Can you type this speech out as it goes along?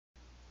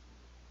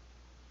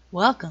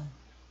Welcome,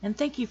 and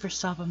thank you for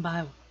stopping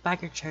by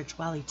Biker Church,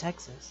 Wally,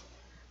 Texas.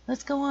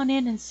 Let's go on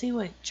in and see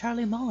what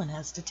Charlie Mullen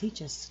has to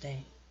teach us today.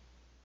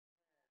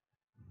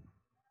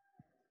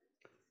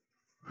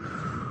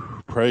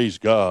 Praise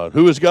God.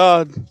 Who is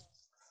God?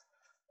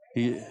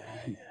 Praise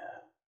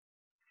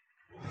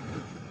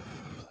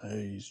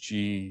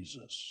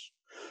Jesus.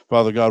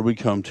 Father God, we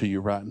come to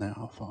you right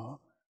now, Father.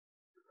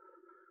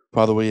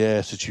 Father, we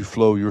ask that you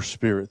flow your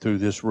spirit through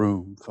this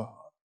room, Father.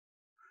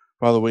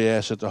 Father, we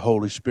ask that the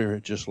Holy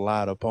Spirit just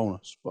light upon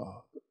us,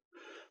 Father.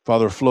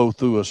 Father, flow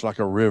through us like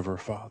a river,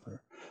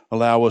 Father.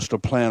 Allow us to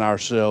plant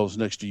ourselves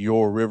next to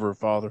your river,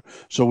 Father,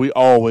 so we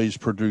always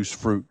produce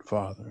fruit,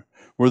 Father,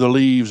 where the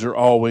leaves are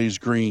always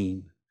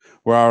green,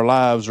 where our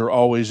lives are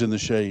always in the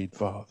shade,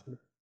 Father.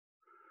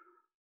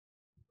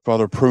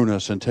 Father, prune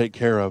us and take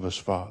care of us,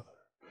 Father,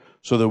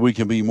 so that we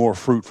can be more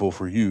fruitful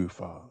for you,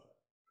 Father.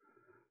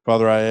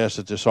 Father, I ask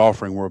that this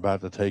offering we're about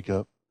to take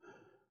up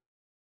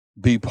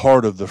be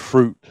part of the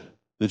fruit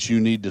that you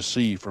need to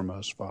see from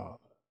us, Father.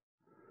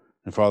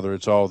 And Father,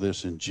 it's all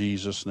this in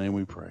Jesus' name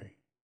we pray.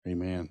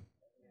 Amen.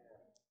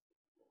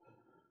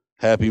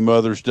 Happy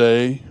Mother's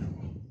Day.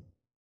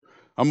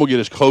 I'm going to get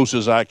as close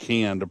as I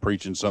can to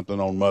preaching something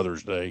on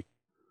Mother's Day.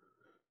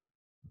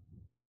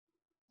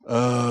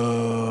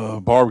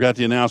 Barb got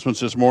the announcements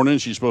this morning.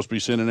 She's supposed to be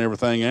sending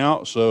everything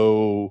out.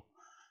 So,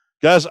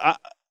 guys,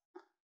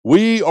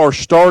 we are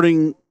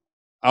starting.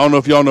 I don't know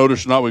if y'all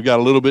noticed or not, we've got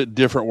a little bit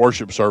different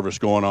worship service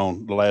going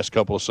on the last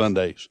couple of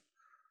Sundays.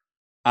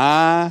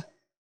 How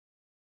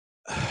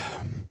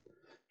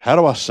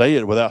do I say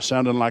it without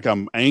sounding like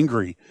I'm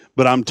angry?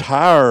 But I'm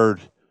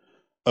tired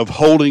of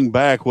holding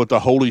back what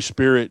the Holy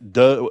Spirit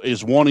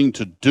is wanting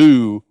to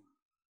do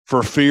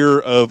for fear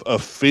of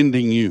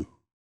offending you.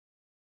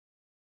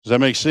 Does that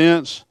make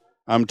sense?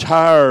 I'm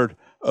tired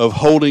of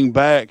holding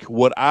back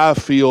what I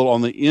feel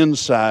on the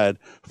inside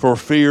for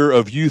fear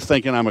of you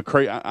thinking I'm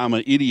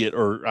an idiot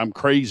or I'm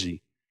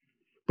crazy.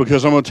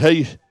 Because I'm going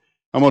to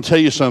tell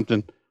you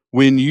something.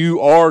 When you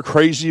are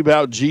crazy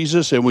about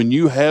Jesus and when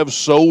you have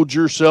sold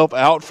yourself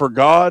out for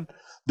God,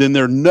 then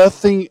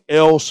nothing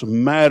else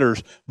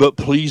matters but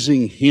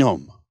pleasing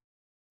Him.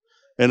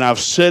 And I've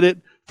said it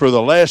for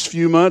the last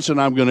few months, and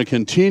I'm going to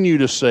continue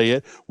to say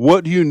it.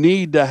 What you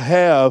need to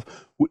have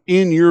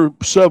in your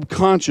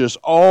subconscious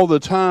all the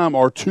time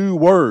are two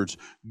words: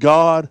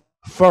 God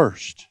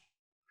first.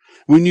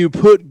 When you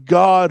put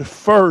God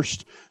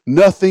first,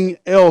 nothing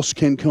else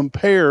can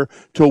compare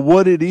to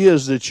what it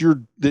is that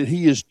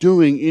He is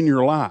doing in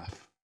your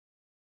life.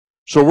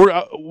 So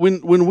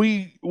when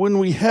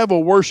we have a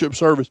worship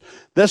service,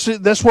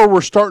 that's where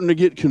we're starting to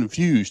get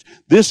confused.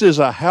 This is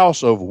a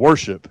house of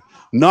worship,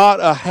 not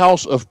a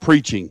house of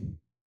preaching.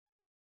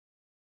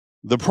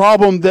 The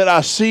problem that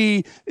I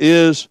see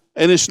is,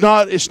 and it's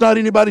not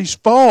anybody's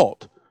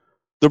fault.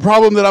 The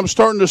problem that I'm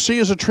starting to see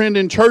is a trend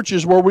in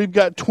churches where we've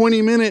got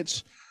 20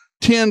 minutes,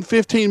 10,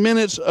 15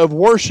 minutes of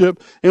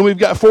worship, and we've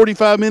got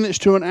 45 minutes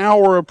to an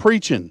hour of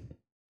preaching.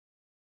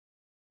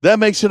 That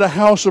makes it a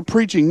house of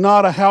preaching,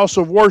 not a house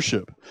of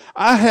worship.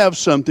 I have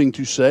something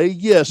to say.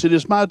 Yes, it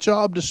is my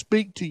job to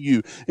speak to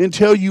you and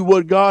tell you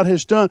what God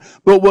has done.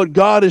 But what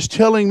God is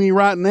telling me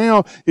right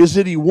now is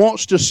that He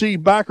wants to see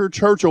Biker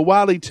Church of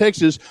Wiley,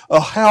 Texas, a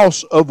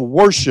house of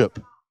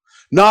worship,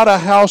 not a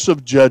house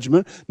of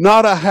judgment,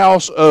 not a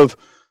house of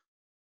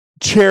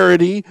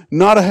charity,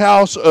 not a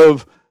house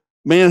of,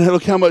 man,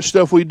 look how much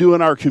stuff we do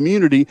in our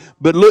community.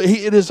 But look,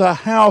 it is a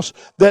house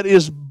that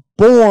is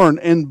born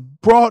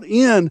and brought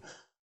in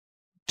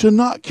to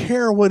not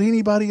care what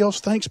anybody else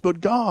thinks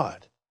but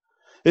God.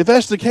 If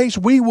that's the case,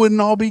 we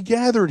wouldn't all be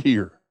gathered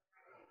here.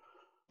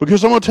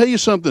 Because I'm going to tell you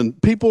something.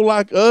 People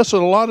like us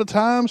at a lot of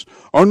times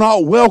are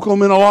not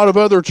welcome in a lot of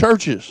other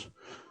churches.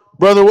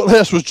 Brother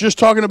Les was just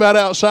talking about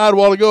outside a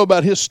while ago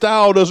about his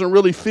style doesn't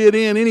really fit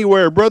in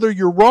anywhere. Brother,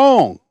 you're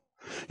wrong.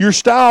 Your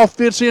style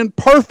fits in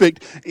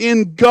perfect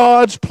in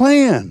God's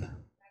plan.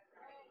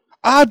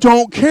 I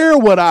don't care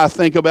what I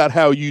think about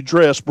how you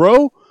dress,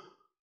 bro.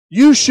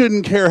 You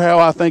shouldn't care how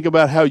I think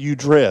about how you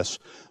dress.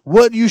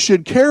 What you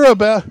should care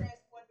about,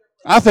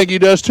 I think he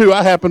does too.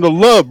 I happen to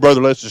love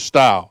Brother Les's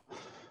style.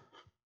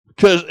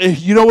 Because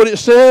you know what it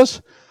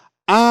says?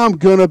 I'm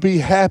going to be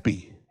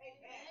happy.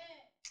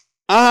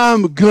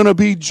 I'm going to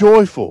be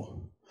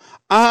joyful.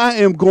 I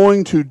am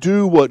going to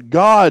do what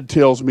God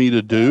tells me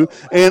to do,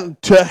 and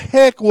to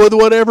heck with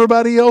what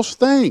everybody else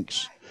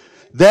thinks.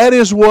 That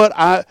is what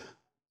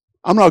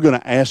I'm not going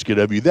to ask it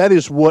of you. That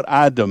is what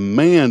I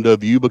demand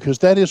of you, because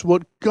that is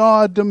what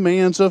God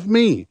demands of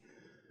me.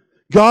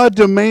 God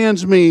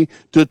demands me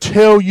to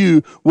tell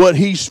you what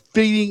He's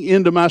feeding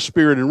into my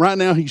spirit. And right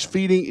now He's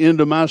feeding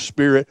into my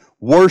spirit,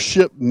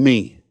 worship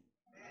me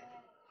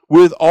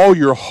with all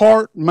your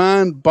heart,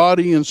 mind,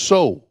 body, and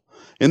soul.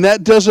 And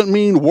that doesn't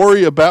mean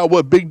worry about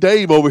what Big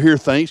Dave over here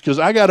thinks, because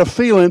I got a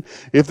feeling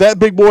if that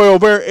big boy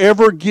over there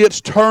ever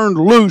gets turned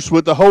loose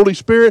with the Holy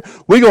Spirit,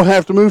 we're going to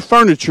have to move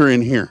furniture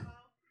in here.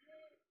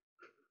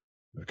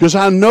 Because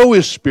I know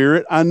his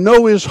spirit, I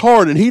know his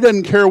heart, and he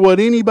doesn't care what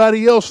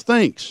anybody else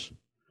thinks.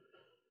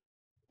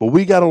 But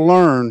we got to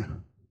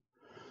learn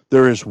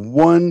There is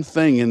one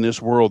thing in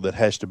this world that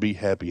has to be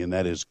happy, and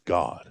that is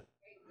God.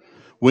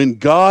 When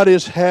God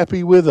is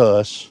happy with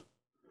us,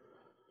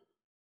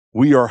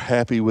 we are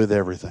happy with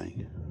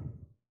everything.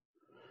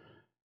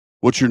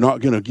 What you're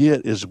not going to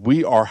get is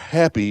we are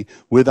happy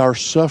with our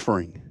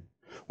suffering.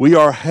 We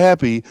are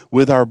happy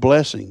with our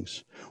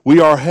blessings.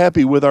 We are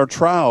happy with our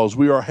trials.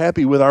 We are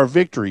happy with our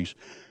victories.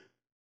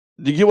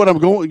 Do you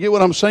get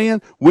what I'm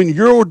saying? When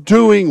you're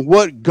doing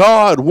what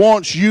God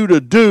wants you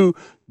to do,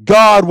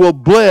 God will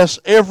bless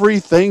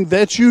everything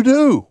that you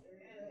do.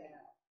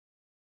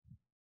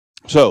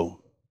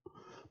 So,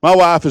 my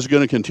wife is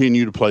going to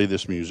continue to play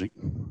this music.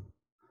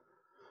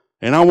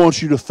 And I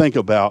want you to think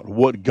about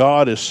what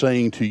God is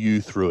saying to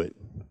you through it.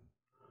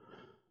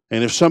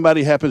 And if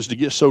somebody happens to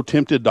get so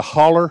tempted to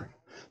holler,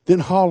 then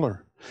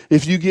holler.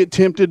 If you get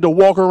tempted to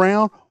walk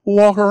around,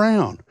 walk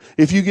around.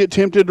 If you get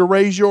tempted to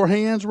raise your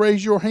hands,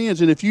 raise your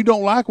hands. And if you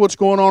don't like what's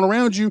going on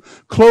around you,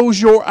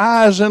 close your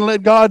eyes and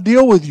let God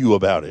deal with you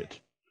about it.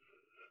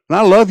 And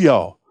I love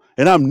y'all.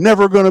 And I'm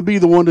never going to be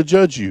the one to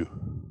judge you.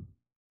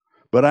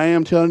 But I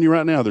am telling you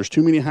right now, there's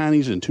too many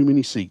heinies and too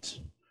many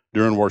seats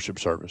during worship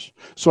service.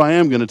 So I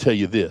am going to tell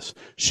you this.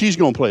 She's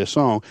going to play a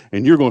song,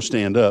 and you're going to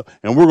stand up,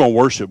 and we're going to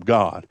worship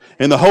God.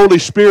 And the Holy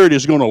Spirit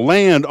is going to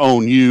land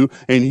on you,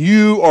 and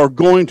you are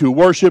going to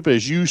worship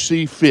as you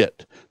see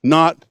fit,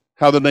 not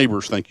how the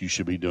neighbors think you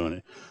should be doing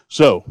it.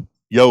 So,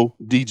 yo,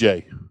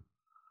 DJ,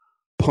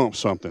 pump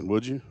something,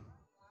 would you?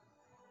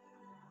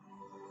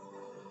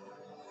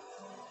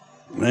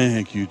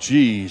 Thank you,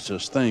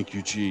 Jesus. Thank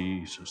you,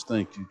 Jesus.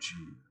 Thank you,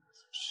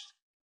 Jesus.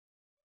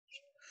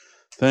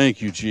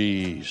 Thank you,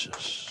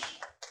 Jesus.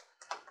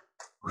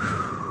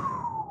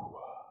 Whew.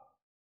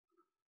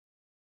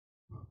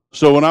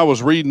 So when I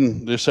was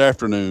reading this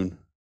afternoon,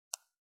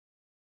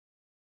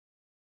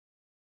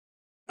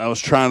 I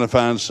was trying to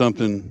find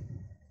something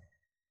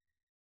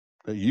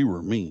that you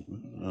were me.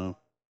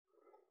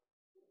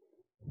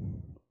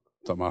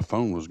 Thought my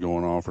phone was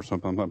going off or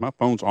something. My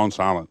phone's on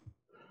silent.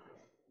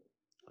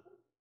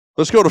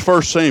 Let's go to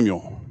 1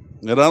 Samuel.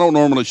 And I don't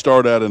normally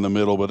start out in the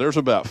middle, but there's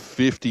about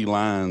 50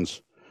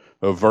 lines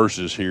of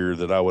verses here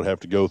that I would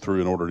have to go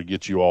through in order to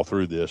get you all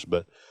through this.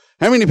 But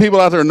how many people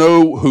out there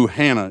know who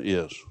Hannah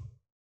is?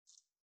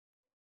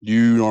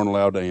 You aren't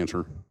allowed to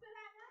answer.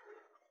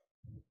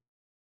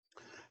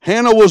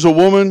 Hannah was a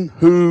woman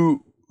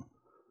who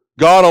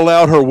God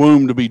allowed her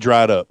womb to be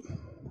dried up.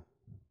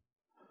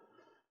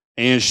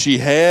 And she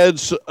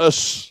had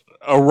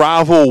a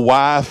rival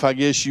wife, I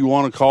guess you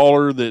want to call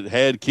her, that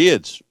had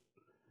kids.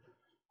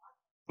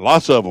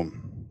 Lots of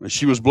them. And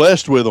she was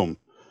blessed with them.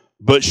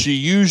 But she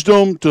used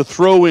them to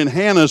throw in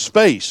Hannah's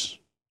face.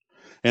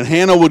 And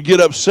Hannah would get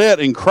upset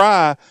and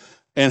cry.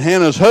 And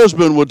Hannah's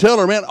husband would tell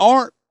her, man,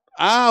 aren't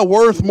I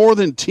worth more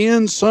than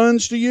 10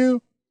 sons to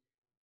you?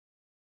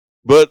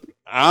 But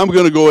I'm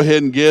going to go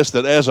ahead and guess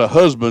that as a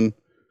husband,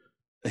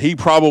 he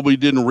probably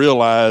didn't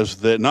realize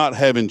that not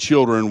having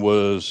children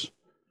was,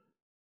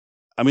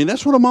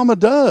 that's what a mama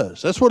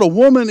does. That's what a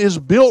woman is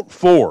built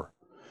for.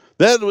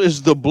 That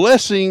is the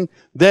blessing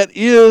that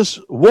is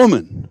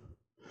woman.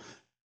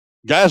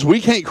 Guys, we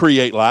can't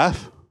create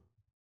life,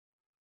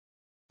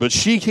 but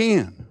she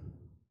can.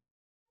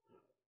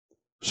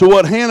 So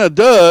what Hannah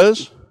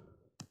does,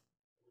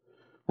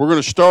 we're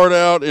going to start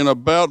out in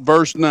about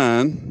verse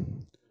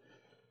 9,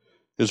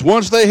 is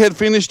once they had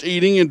finished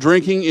eating and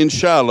drinking in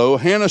Shiloh,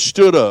 Hannah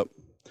stood up.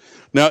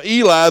 Now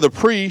Eli the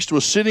priest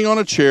was sitting on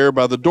a chair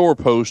by the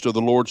doorpost of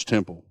the Lord's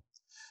temple.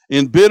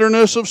 In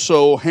bitterness of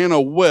soul,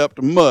 Hannah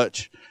wept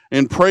much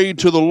and prayed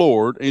to the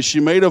Lord, and she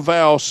made a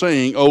vow,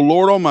 saying, O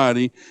Lord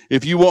Almighty,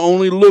 if you will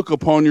only look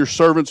upon your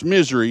servant's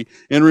misery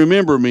and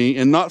remember me,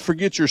 and not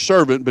forget your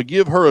servant, but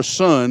give her a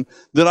son,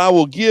 that I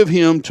will give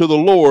him to the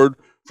Lord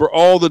for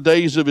all the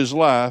days of his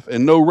life,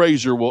 and no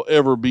razor will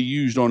ever be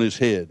used on his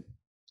head.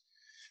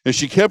 As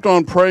she kept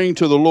on praying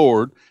to the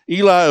Lord,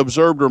 Eli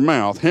observed her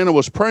mouth. Hannah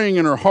was praying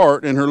in her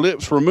heart, and her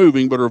lips were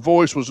moving, but her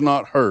voice was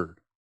not heard.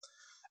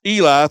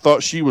 Eli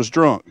thought she was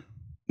drunk.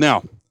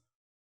 Now,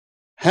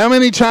 how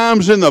many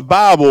times in the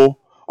Bible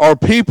are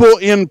people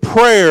in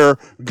prayer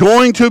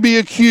going to be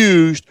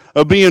accused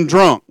of being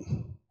drunk?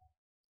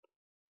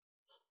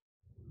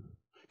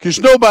 Because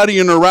nobody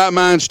in their right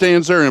mind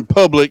stands there in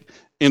public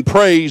and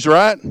prays,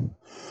 right?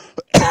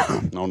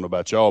 I don't know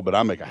about y'all, but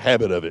I make a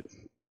habit of it.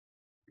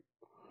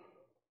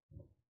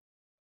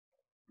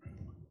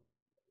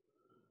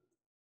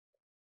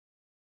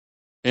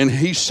 And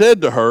he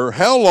said to her,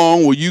 how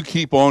long will you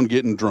keep on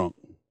getting drunk?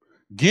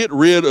 Get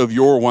rid of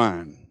your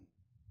wine.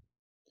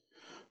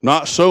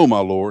 Not so,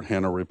 my lord,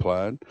 Hannah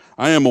replied.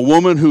 I am a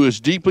woman who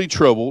is deeply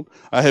troubled.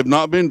 I have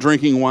not been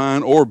drinking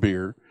wine or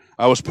beer.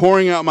 I was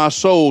pouring out my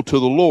soul to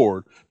the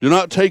Lord. Do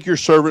not take your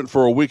servant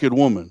for a wicked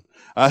woman.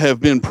 I have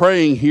been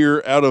praying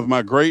here out of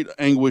my great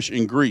anguish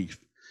and grief.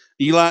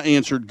 Eli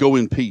answered, go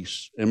in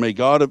peace, and may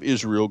God of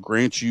Israel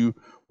grant you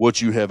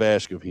what you have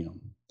asked of him.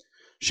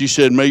 She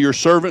said, may your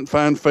servant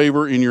find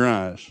favor in your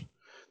eyes.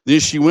 Then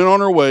she went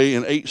on her way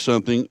and ate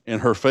something,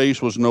 and her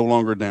face was no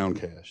longer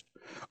downcast.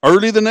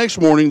 Early the next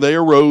morning they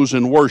arose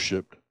and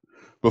worshipped,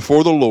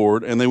 before the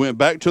Lord, and they went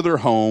back to their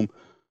home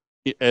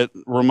at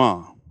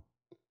Ramah.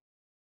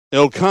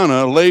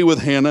 Elkanah lay with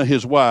Hannah,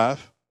 his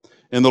wife,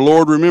 and the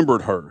Lord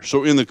remembered her.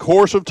 So in the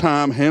course of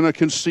time, Hannah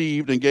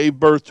conceived and gave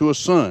birth to a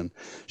son.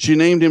 She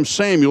named him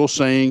Samuel,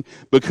 saying,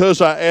 "Because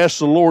I asked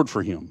the Lord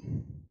for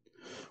him."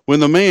 When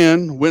the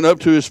man went up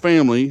to his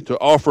family to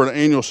offer an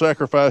annual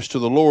sacrifice to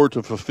the Lord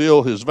to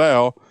fulfill his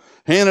vow,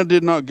 Hannah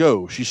did not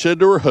go. She said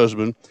to her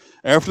husband,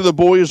 "After the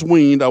boy is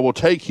weaned, I will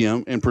take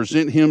him and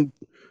present him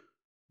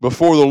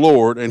before the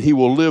Lord, and he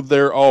will live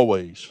there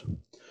always."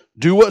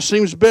 "Do what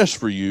seems best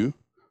for you,"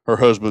 her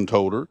husband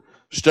told her.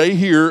 "Stay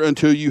here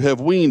until you have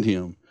weaned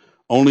him.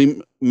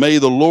 Only may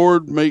the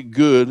Lord make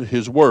good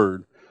his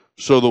word."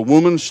 So the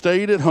woman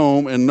stayed at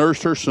home and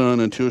nursed her son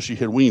until she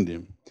had weaned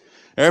him.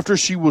 After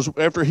he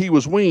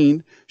was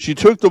weaned, she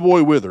took the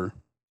boy with her.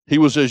 He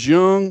was as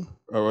young,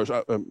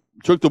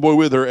 took the boy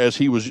with her as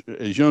he was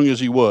as young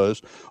as he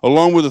was,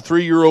 along with a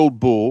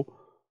 3-year-old bull,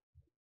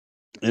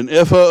 an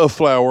ephah of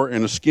flour,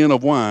 and a skin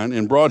of wine,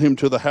 and brought him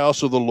to the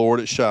house of the Lord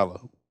at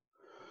Shiloh.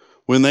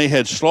 When they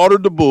had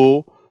slaughtered the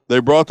bull, they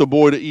brought the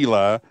boy to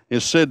Eli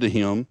and said to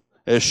him,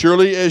 "As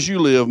surely as you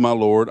live, my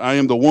Lord, I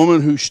am the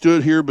woman who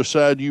stood here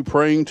beside you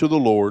praying to the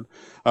Lord.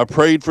 I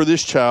prayed for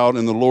this child,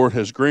 and the Lord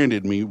has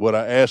granted me what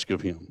I asked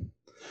of him.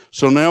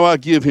 So now I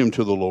give him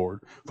to the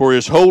Lord, for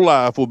his whole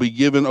life will be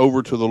given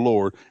over to the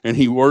Lord." And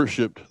he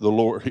worshiped the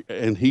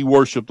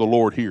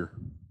Lord here.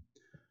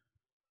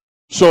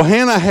 So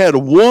Hannah had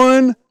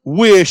one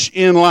wish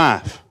in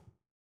life,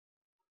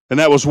 and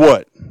that was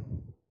what?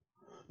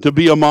 To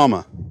be a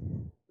mama.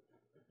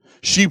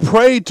 She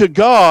prayed to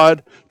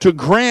God to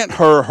grant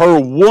her her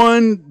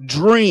one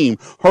dream,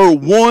 her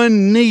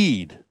one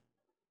need.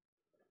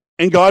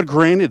 And God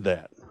granted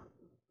that.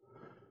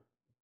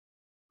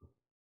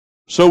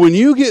 So when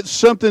you get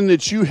something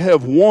that you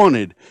have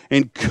wanted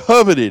and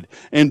coveted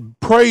and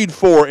prayed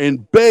for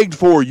and begged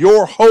for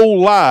your whole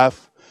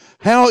life,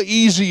 how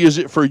easy is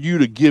it for you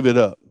to give it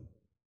up?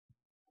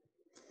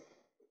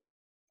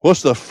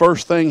 What's the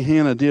first thing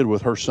Hannah did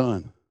with her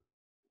son?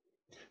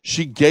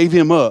 She gave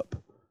him up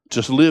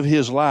to live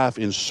his life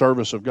in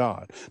service of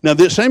God. Now,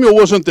 Samuel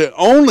wasn't the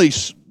only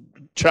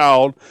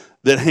child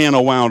that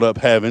Hannah wound up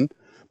having,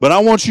 but I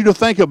want you to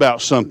think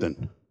about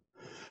something.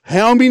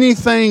 How many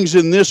things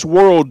in this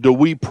world do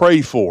we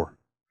pray for?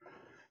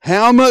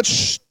 How much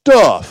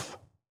stuff?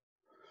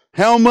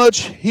 How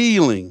much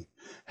healing?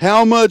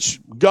 How much,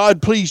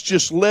 God, please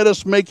just let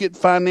us make it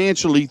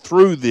financially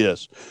through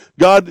this.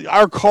 God,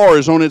 our car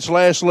is on its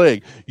last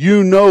leg.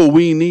 You know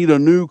we need a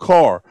new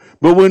car.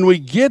 But when we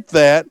get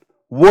that,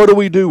 what do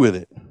we do with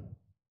it?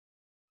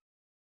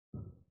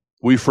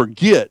 We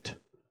forget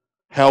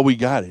how we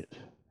got it.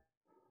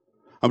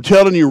 I'm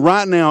telling you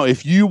right now,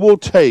 if you will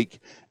take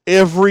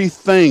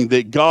everything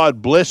that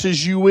God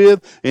blesses you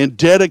with and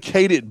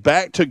dedicate it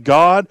back to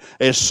God,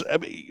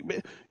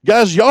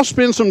 guys, y'all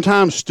spend some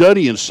time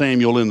studying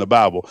Samuel in the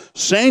Bible.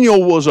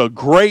 Samuel was a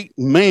great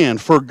man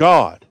for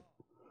God.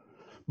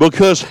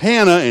 Because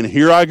Hannah, and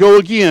here I go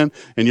again,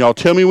 and y'all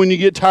tell me when you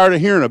get tired of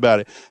hearing about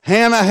it.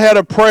 Hannah had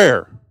a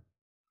prayer.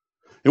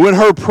 And when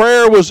her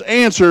prayer was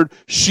answered,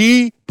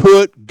 she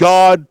put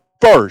God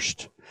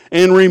first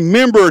and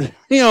remembered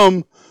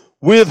him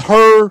with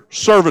her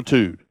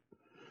servitude.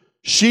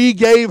 She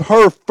gave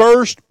her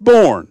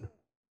firstborn,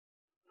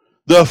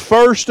 the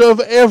first of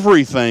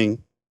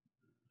everything,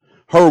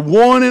 her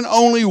one and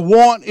only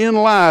want in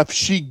life,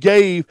 she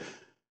gave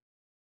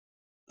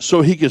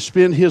so he could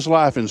spend his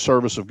life in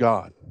service of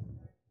God.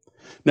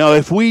 Now,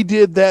 if we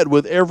did that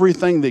with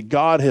everything that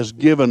God has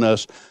given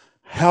us,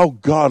 how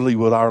godly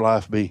would our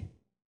life be?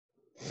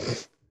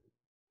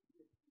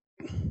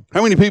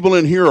 How many people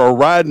in here are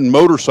riding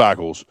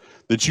motorcycles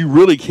that you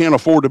really can't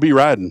afford to be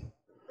riding?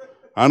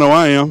 I know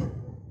I am.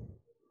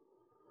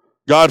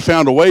 God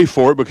found a way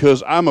for it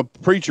because I'm a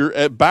preacher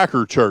at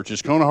Backer Church.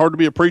 It's kind of hard to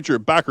be a preacher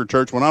at Backer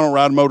Church when I don't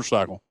ride a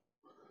motorcycle.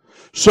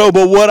 So,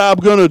 but what I'm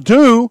going to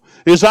do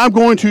is I'm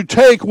going to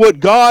take what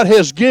God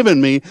has given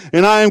me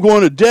and I am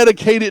going to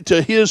dedicate it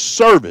to His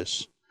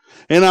service.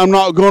 And I'm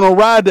not going to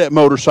ride that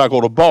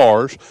motorcycle to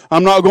bars.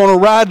 I'm not going to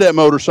ride that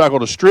motorcycle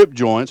to strip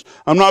joints.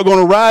 I'm not going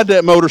to ride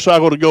that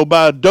motorcycle to go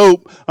buy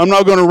dope. I'm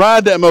not going to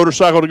ride that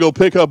motorcycle to go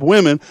pick up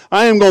women.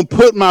 I am going to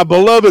put my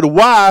beloved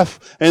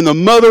wife and the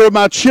mother of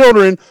my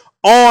children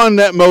on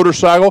that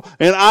motorcycle,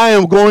 and I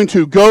am going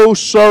to go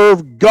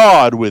serve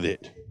God with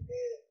it.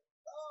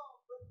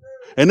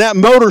 And that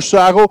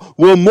motorcycle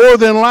will more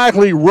than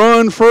likely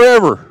run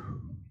forever.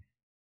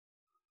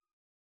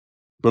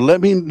 But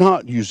let me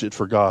not use it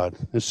for God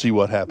and see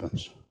what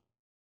happens.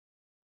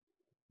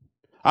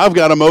 I've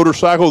got a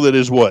motorcycle that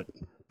is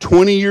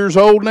 20 years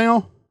old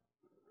now?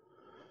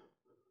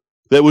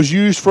 That was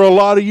used for a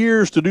lot of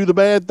years to do the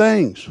bad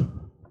things.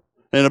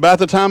 And about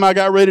the time I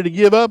got ready to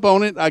give up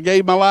on it, I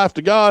gave my life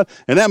to God.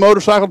 And that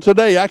motorcycle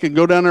today, I can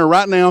go down there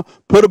right now,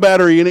 put a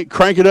battery in it,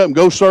 crank it up, and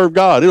go serve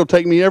God. It'll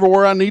take me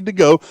everywhere I need to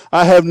go.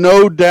 I have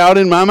no doubt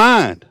in my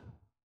mind.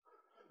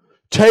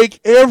 Take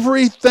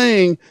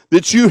everything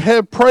that you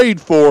have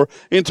prayed for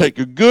and take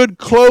a good,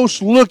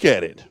 close look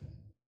at it.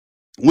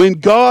 When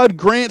God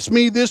grants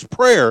me this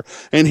prayer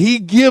and he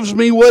gives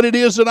me what it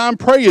is that I'm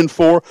praying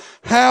for,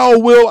 how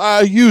will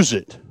I use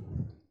it?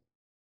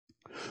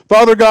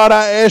 Father God,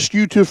 I ask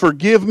you to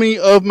forgive me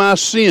of my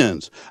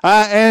sins.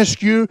 I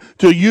ask you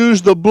to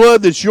use the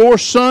blood that your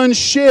Son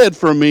shed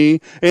for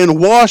me and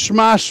wash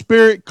my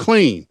spirit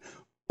clean.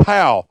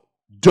 Pow,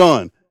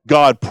 done.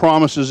 God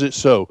promises it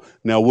so.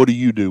 Now what do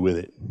you do with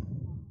it?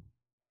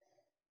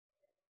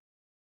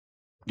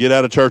 Get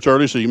out of church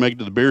early so you make it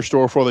to the beer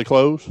store before they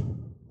close?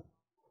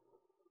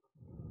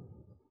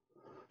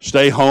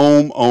 Stay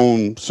home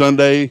on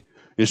Sunday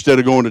instead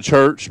of going to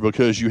church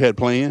because you had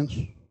plans?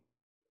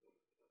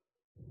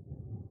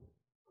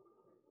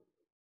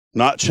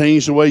 Not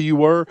change the way you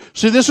were?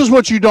 See, this is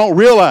what you don't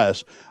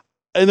realize.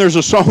 And there's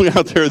a song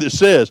out there that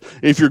says,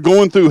 if you're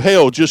going through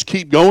hell, just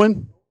keep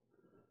going.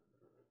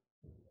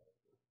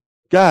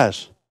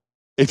 Guys,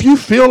 if you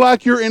feel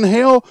like you're in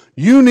hell,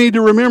 you need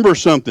to remember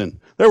something.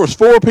 There was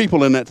 4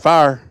 people in that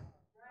fire.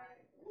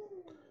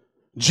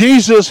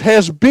 Jesus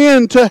has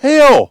been to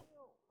hell.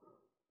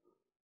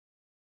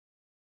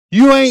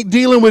 You ain't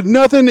dealing with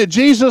nothing that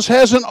Jesus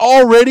hasn't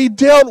already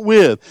dealt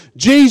with.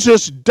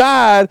 Jesus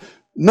died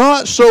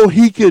not so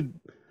he could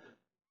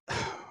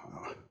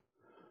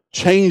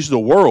change the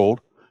world.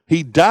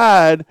 He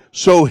died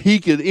so he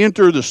could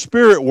enter the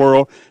spirit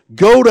world,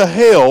 go to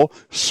hell,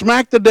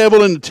 smack the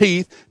devil in the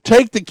teeth,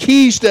 take the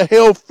keys to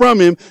hell from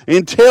him,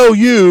 and tell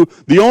you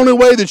the only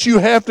way that you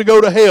have to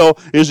go to hell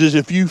is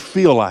if you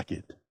feel like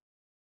it.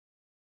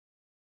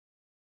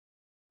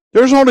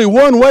 There's only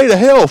one way to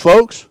hell,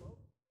 folks.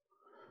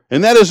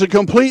 And that is a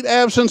complete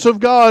absence of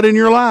God in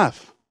your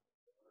life.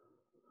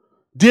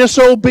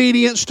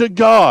 Disobedience to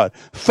God.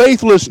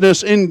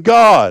 Faithlessness in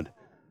God.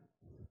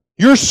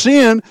 Your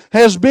sin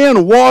has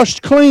been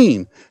washed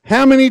clean.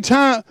 How many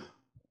times?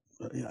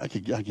 I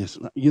guess,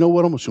 you know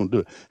what? I'm just going to do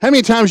it. How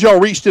many times y'all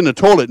reached in the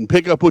toilet and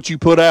pick up what you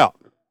put out?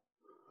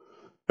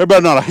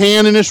 Everybody, not a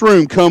hand in this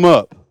room come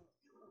up.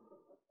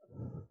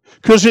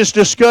 Because it's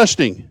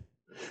disgusting.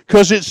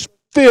 Because it's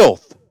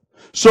filth.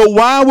 So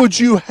why would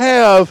you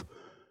have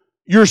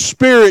your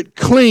spirit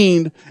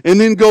cleaned and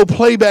then go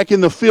play back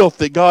in the filth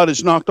that God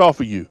has knocked off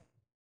of you?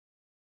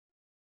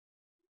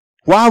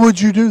 Why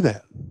would you do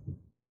that?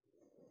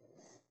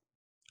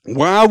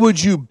 Why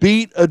would you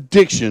beat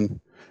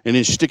addiction and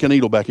then stick a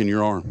needle back in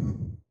your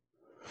arm?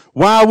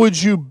 Why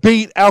would you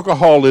beat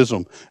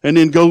alcoholism and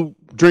then go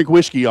drink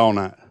whiskey all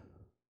night?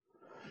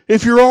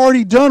 If you're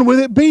already done with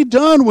it, be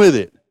done with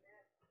it.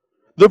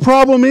 The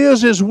problem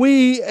is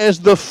we as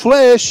the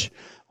flesh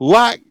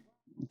like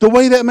the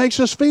way that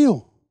makes us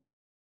feel.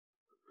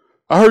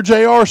 I heard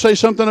JR say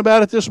something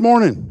about it this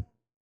morning.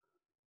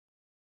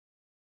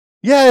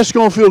 Yeah, it's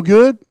going to feel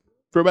good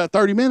for about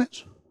 30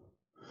 minutes.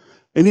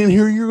 And then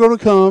here you're going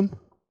to come,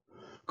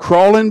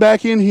 crawling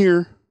back in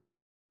here,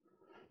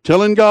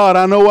 telling God,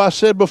 I know I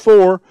said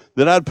before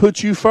that I'd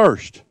put you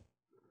first.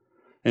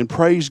 And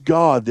praise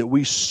God that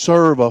we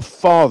serve a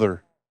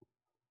Father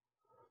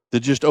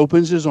that just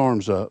opens his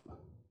arms up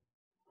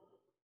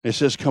and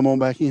says, come on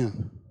back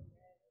in.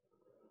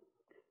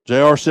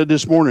 JR said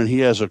this morning he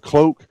has a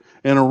cloak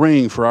and a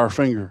ring for our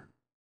finger.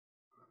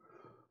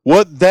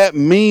 What that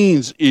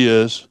means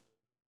is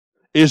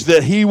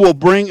that he will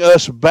bring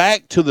us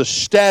back to the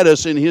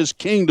status in his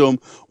kingdom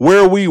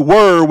where we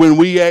were when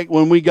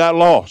we got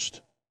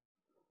lost.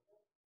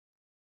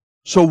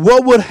 So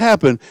what would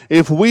happen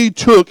if we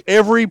took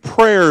every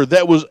prayer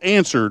that was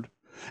answered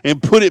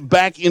and put it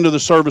back into the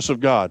service of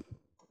God?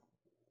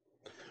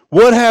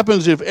 What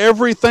happens if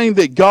everything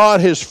that God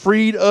has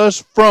freed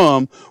us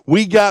from,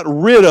 we got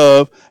rid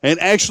of and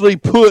actually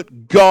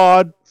put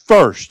God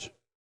first?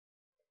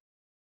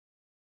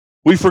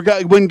 We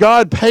forgot when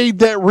God paid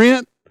that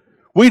rent,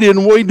 we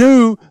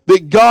knew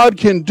that God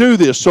can do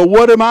this. So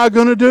what am I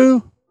going to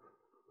do?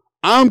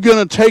 I'm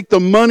going to take the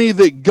money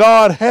that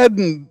God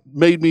hadn't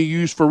made me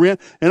use for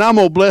rent, and I'm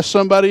going to bless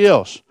somebody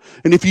else.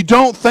 And if you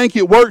don't think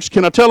it works,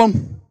 can I tell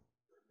them?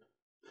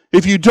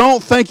 If you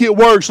don't think it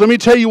works, let me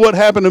tell you what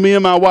happened to me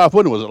and my wife.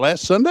 When was it,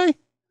 last Sunday?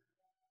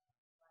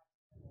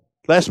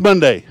 Last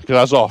Monday, because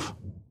I was off.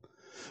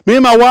 Me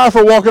and my wife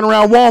are walking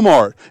around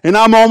Walmart, and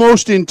I'm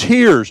almost in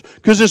tears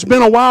because it's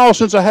been a while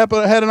since I had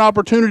an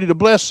opportunity to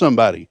bless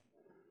somebody.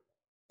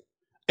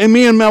 And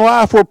me and my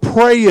wife were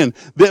praying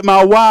that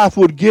my wife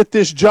would get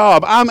this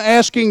job. I'm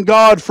asking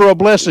God for a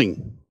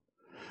blessing.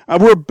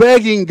 We're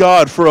begging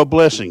God for a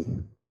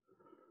blessing.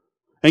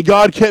 And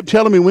God kept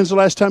telling me, when's the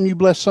last time you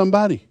blessed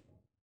somebody?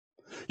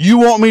 You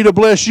want me to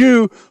bless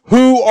you.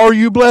 Who are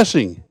you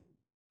blessing?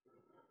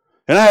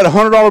 And I had a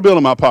 $100 bill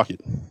in my pocket.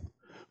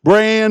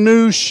 Brand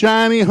new,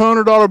 shiny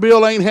 $100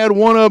 bill. I ain't had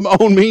one of them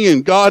on me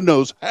in God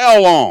knows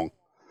how long.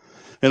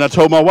 And I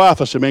told my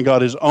wife, I said, man,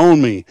 God has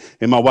owned me.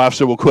 And my wife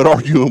said, well, quit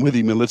arguing with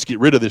him and let's get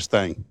rid of this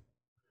thing.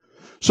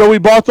 So we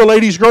bought the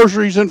lady's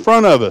groceries in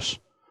front of us.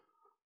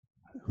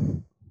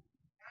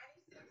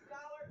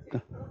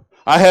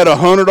 I had a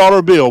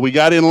 $100 bill. We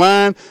got in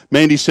line.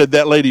 Mandy said,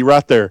 that lady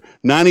right there,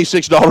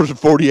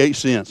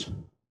 $96.48.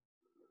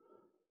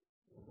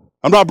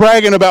 I'm not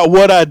bragging about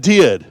what I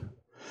did,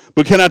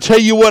 But can I tell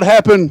you what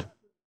happened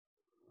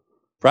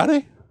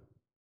Friday?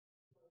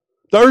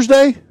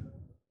 Thursday?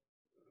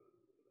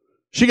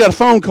 She got a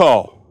phone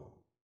call.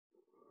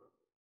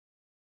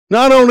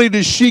 Not only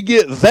did she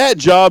get that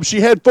job, she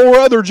had 4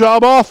 other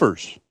job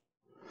offers.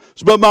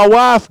 But my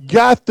wife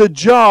got the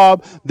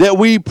job that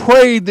we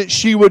prayed that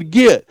she would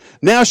get.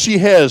 Now she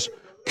has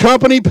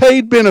company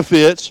paid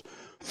benefits,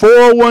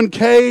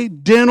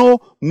 401k,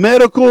 dental,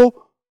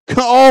 medical,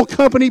 all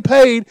company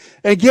paid.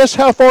 And guess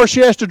how far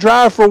she has to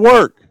drive for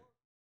work?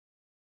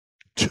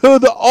 To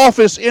the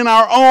office in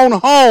our own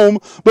home,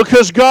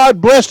 because God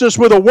blessed us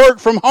with a work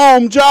from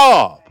home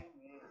job.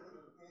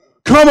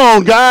 Come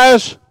on,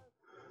 guys.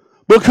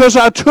 Because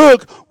I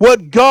took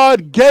what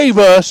God gave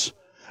us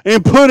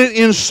and put it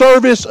in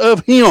service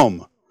of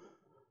Him.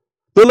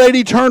 The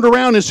lady turned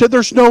around and said,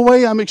 there's no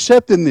way I'm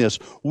accepting this.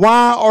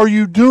 Why are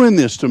you doing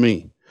this to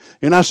me?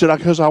 And I said,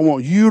 because I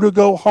want you to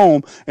go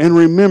home and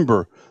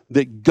remember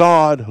that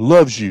God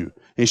loves you.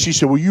 And she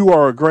said, well, you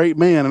are a great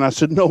man. And I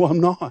said, no, I'm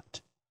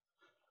not.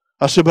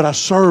 I said, but I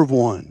serve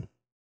one.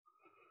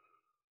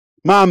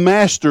 My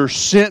master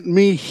sent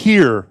me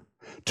here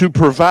to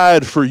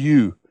provide for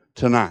you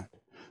tonight.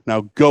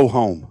 Now go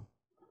home.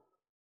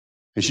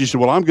 And she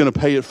said, well, I'm going to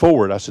pay it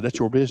forward. I said, that's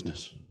your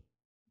business.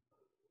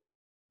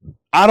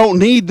 I don't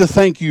need the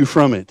thank you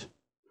from it.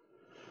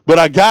 But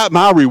I got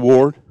my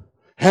reward.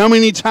 How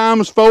many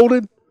times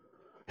folded?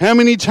 How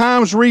many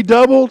times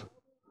redoubled?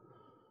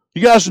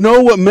 You guys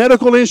know what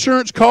medical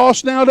insurance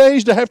costs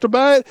nowadays to have to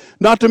buy it?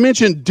 Not to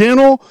mention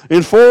dental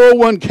and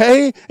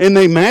 401k, and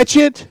they match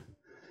it.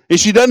 And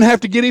she doesn't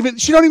have to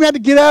she don't even have to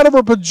get out of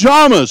her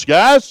pajamas,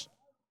 guys.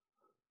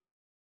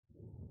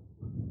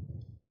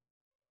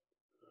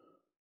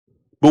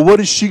 But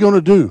what is she going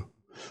to do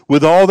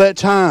with all that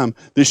time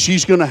that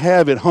she's going to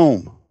have at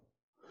home?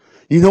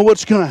 You know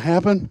what's going to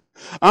happen?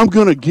 I'm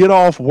going to get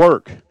off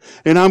work,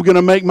 and I'm going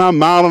to make my 1.5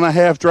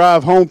 mile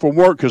drive home from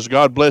work, because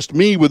God blessed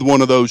me with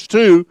one of those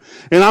too.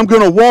 And I'm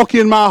going to walk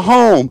in my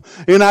home,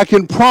 and I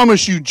can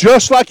promise you,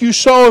 just like you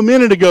saw a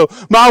minute ago,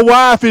 my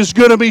wife is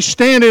going to be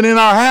standing in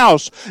our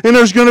house, and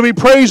there's going to be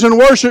praise and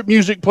worship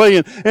music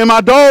playing, and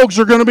my dogs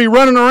are going to be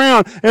running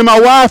around, and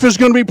my wife is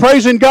going to be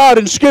praising God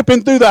and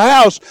skipping through the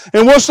house.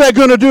 And what's that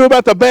going to do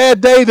about the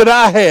bad day that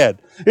I had?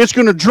 It's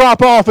going to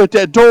drop off at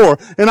that door,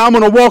 and I'm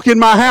going to walk in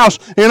my house,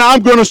 and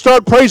I'm going to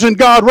start praising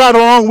God right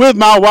along with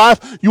my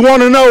wife. You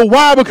want to know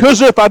why?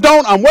 Because if I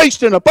don't, I'm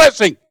wasting a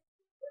blessing.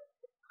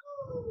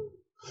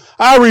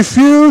 I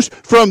refuse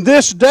from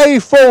this day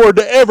forward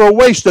to ever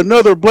waste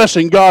another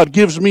blessing God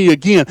gives me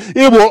again.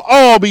 It will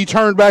all be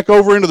turned back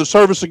over into the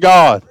service of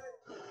God.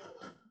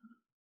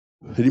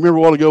 Do you remember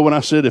a while ago when I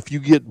said, if you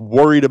get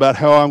worried about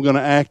how I'm going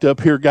to act up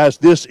here, guys,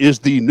 this is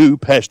the new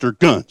Pastor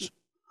Guns.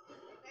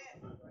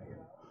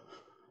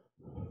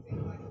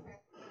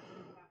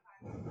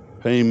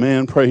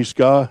 Amen. Praise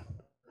God.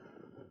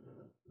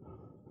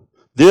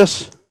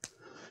 This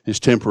is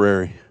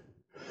temporary.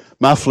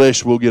 My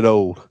flesh will get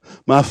old.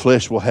 My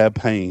flesh will have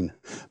pain.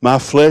 My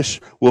flesh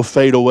will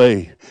fade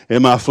away.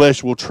 And my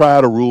flesh will try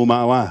to rule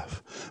my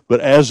life. But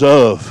as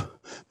of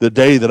the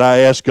day that I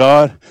asked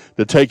God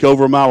to take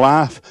over my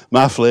life,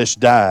 my flesh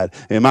died.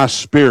 And my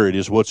spirit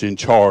is what's in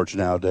charge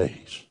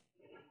nowadays.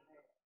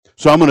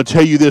 So I'm going to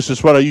tell you this. This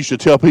is what I used to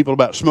tell people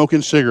about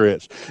smoking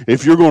cigarettes.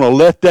 If you're going to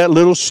let that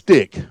little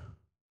stick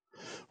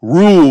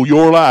rule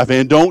your life,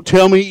 and don't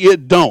tell me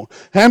it don't.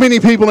 How many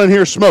people in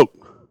here smoke?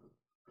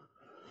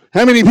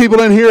 How many people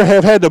in here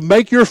have had to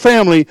make your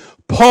family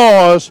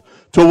pause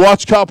to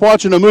stop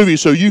watching a movie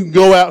so you can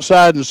go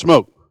outside and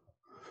smoke?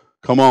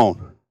 Come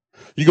on.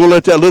 You going to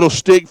let that little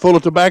stick full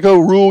of tobacco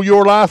rule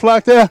your life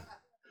like that?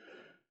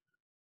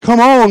 Come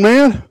on,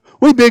 man.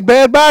 We big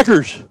bad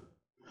bikers.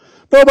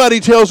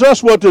 Nobody tells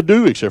us what to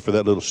do except for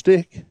that little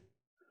stick.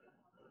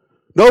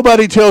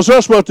 Nobody tells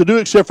us what to do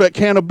except for that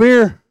can of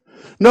beer.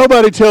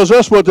 Nobody tells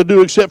us what to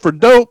do except for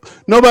dope.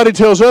 Nobody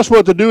tells us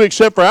what to do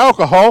except for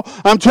alcohol.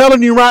 I'm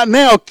telling you right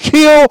now,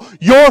 kill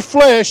your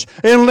flesh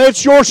and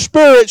let your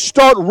spirit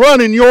start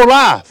running your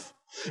life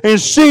and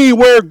see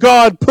where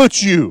God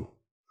puts you.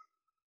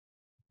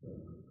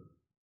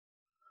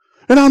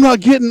 And I'm not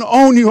getting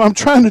on you. I'm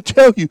trying to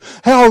tell you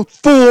how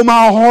full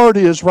my heart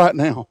is right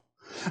now.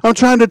 I'm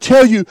trying to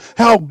tell you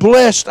how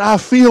blessed I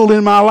feel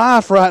in my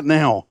life right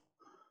now.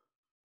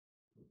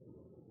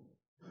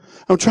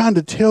 I'm trying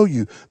to tell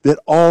you that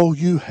all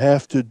you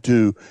have to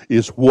do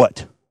is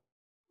what?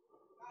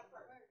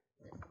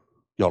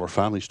 Y'all are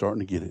finally starting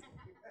to get it.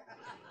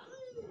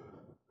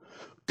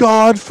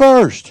 God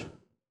first.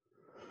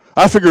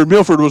 I figured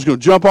Milford was going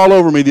to jump all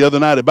over me the other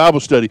night at Bible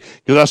study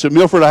because I said,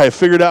 Milford, I have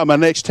figured out my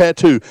next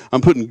tattoo.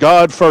 I'm putting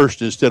God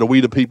first instead of we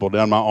the people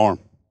down my arm.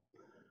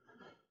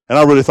 And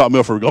I really thought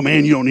Milford would go,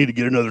 man, you don't need to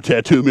get another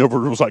tattoo.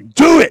 Milford was like,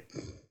 do it.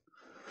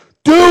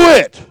 Do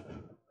it.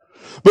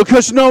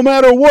 Because no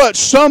matter what,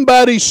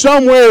 somebody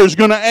somewhere is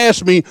going to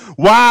ask me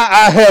why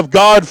I have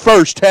God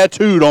first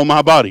tattooed on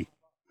my body.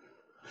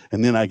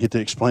 And then I get to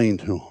explain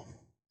to them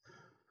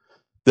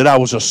that I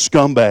was a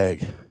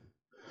scumbag,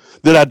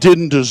 that I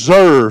didn't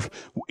deserve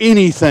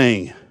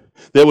anything,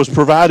 that was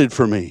provided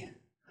for me.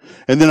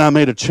 And then I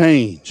made a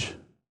change.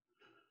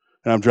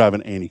 And I'm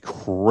driving Annie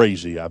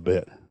crazy, I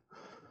bet.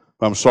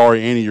 I'm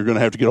sorry, Annie, you're going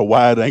to have to get a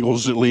wide angle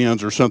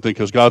lens or something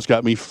because God's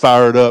got me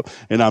fired up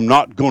and I'm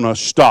not going to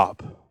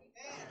stop.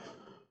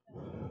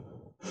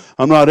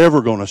 I'm not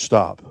ever going to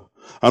stop.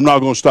 I'm not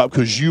going to stop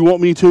because you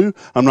want me to.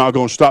 I'm not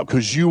going to stop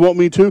because you want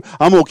me to.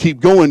 I'm going to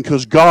keep going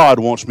because God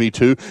wants me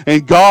to.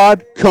 And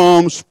God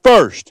comes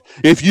first.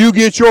 If you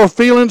get your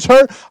feelings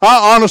hurt,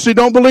 I honestly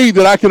don't believe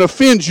that I can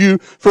offend you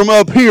from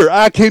up here.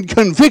 I can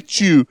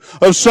convict you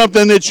of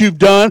something that you've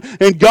done,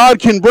 and God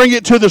can bring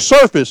it to the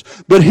surface.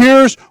 But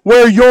here's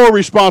where your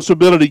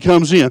responsibility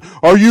comes in.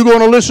 Are you going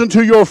to listen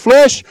to your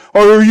flesh,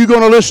 or are you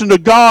going to listen to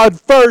God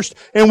first?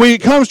 And when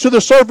it comes to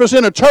the surface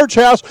in a church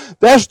house,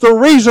 that's the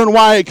reason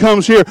why it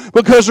comes here.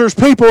 Because there's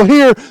people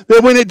here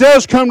that when it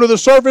does come to the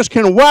surface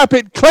can wipe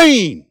it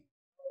clean.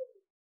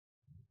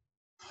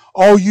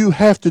 All you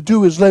have to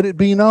do is let it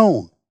be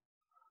known.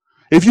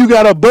 If you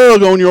got a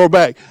bug on your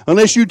back,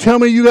 unless you tell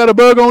me you got a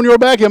bug on your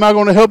back, am I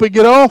going to help it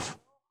get off?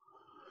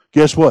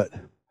 Guess what?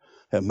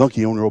 That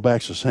monkey on your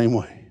back's the same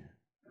way.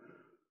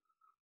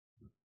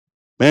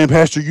 Man,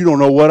 Pastor, you don't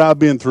know what I've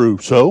been through.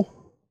 So,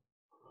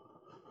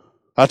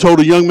 I told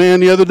a young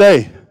man the other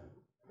day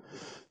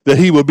that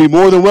he would be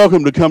more than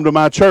welcome to come to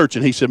my church.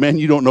 And he said, man,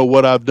 you don't know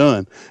what I've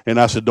done. And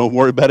I said, don't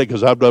worry about it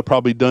because I've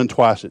probably done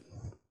twice it.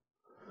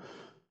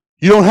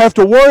 You don't have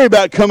to worry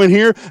about coming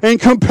here and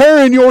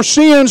comparing your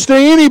sins to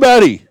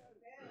anybody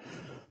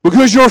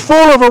because you're full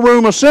of a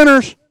room of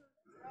sinners.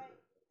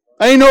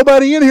 Ain't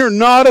nobody in here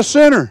not a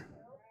sinner.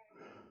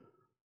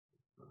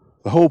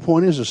 The whole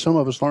point is some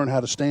of us learn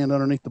how to stand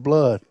underneath the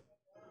blood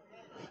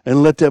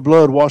and let that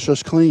blood wash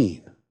us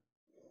clean.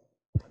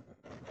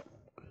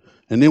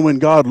 And then when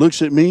God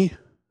looks at me,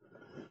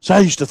 so I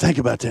used to think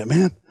about that,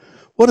 man.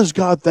 What does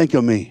God think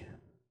of me?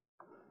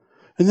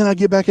 And then I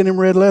get back in them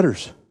red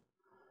letters.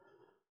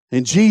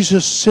 And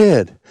Jesus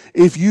said,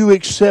 if you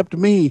accept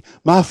me,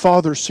 my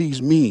Father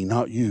sees me,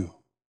 not you.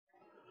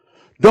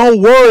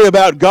 Don't worry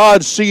about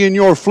God seeing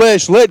your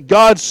flesh. Let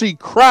God see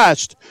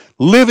Christ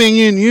living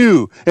in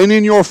you. And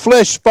then your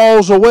flesh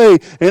falls away,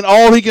 and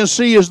all he can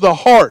see is the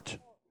heart.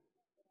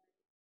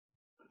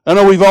 I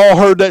know we've all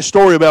heard that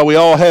story about we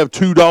all have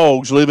two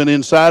dogs living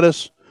inside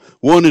us.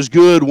 One is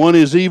good, one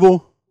is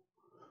evil.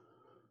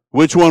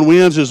 Which one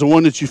wins is the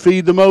one that you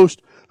feed the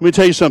most. Let me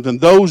tell you something.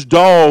 Those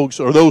dogs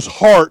or those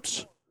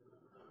hearts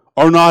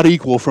are not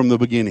equal from the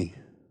beginning.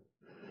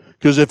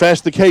 Because if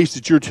that's the case,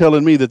 that you're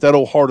telling me that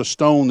old heart of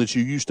stone that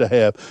you used to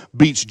have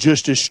beats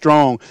just as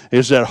strong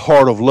as that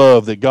heart of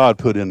love that God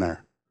put in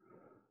there.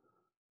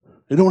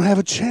 They don't have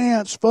a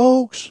chance,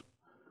 folks.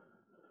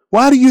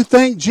 Why do you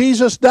think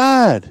Jesus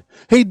died?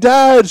 He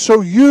died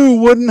so you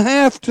wouldn't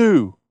have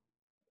to.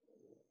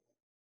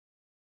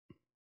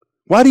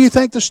 Why do you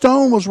think the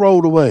stone was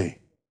rolled away?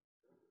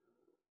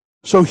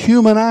 So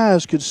human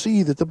eyes could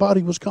see that the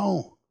body was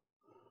gone.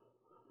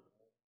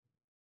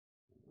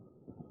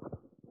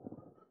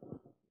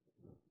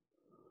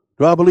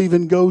 Do I believe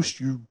in ghosts?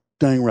 You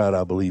dang right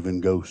I believe in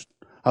ghosts.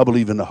 I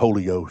believe in the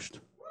Holy Ghost.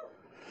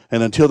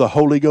 And until the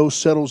Holy Ghost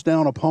settles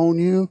down upon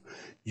you,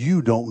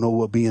 you don't know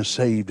what being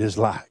saved is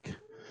like.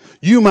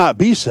 You might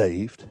be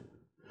saved.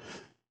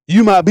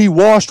 You might be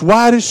washed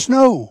white as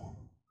snow.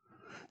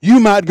 You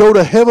might go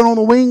to heaven on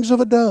the wings of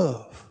a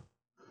dove.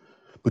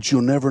 But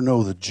you'll never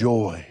know the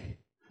joy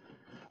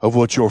of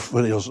what your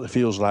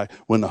feels like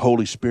when the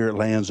Holy Spirit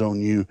lands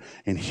on you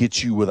and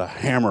hits you with a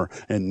hammer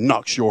and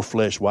knocks your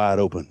flesh wide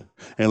open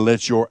and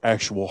lets your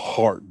actual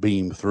heart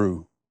beam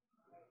through.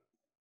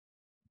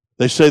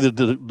 They say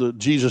that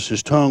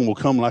Jesus' tongue will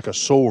come like a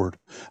sword.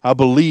 I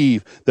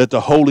believe that the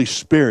Holy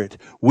Spirit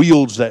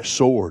wields that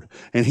sword,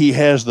 and he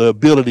has the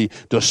ability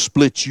to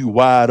split you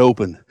wide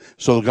open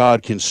so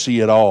God can see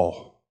it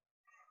all.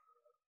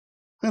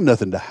 I got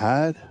nothing to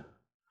hide.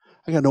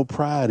 I got no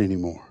pride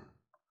anymore.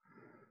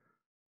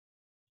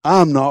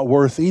 I'm not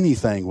worth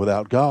anything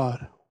without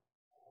God.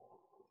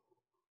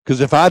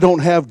 Because if I don't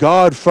have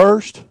God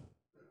first,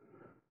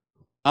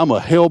 I'm a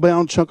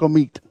hell-bound chunk of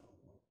meat.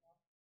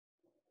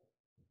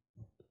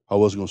 I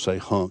wasn't going to say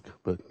hunk,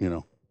 but you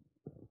know.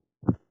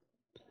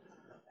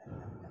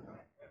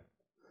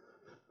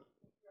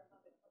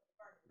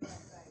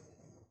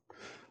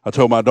 I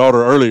told my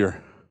daughter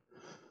earlier,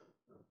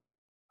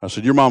 I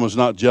said, your mama's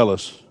not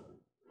jealous.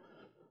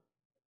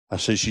 I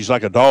said, she's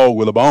like a dog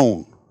with a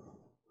bone.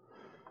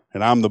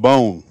 And I'm the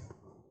bone.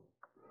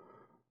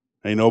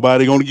 Ain't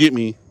nobody going to get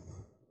me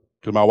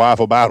because my wife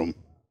will bite them.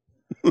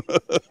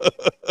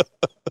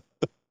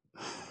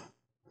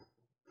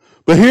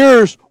 But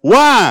here's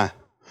why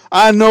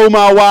I know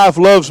my wife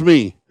loves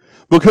me.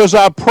 Because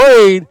I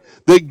prayed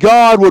that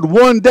God would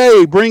one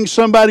day bring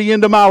somebody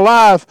into my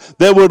life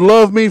that would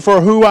love me for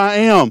who I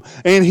am.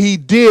 And he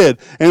did.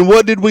 And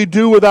what did we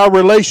do with our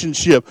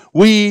relationship?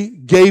 We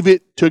gave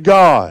it to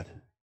God.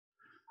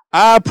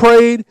 I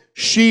prayed,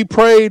 she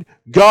prayed,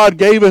 God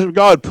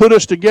put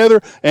us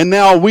together, and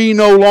now we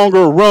no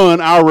longer run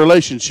our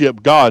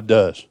relationship, God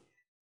does.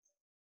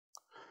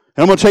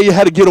 And I'm going to tell you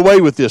how to get away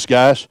with this,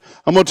 guys.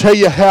 I'm going to tell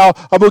you how.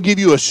 I'm going to give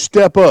you a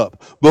step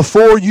up.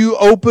 Before you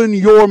open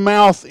your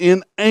mouth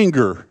in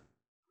anger,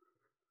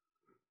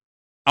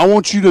 I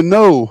want you to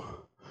know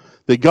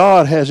that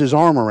God has his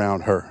arm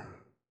around her,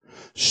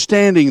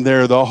 standing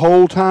there the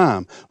whole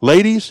time.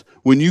 Ladies,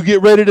 when you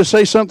get ready to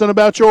say something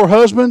about your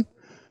husband,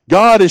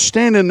 God is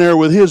standing there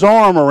with his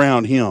arm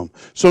around him.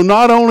 So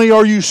not only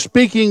are you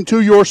speaking to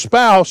your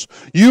spouse,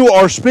 you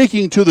are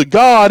speaking to the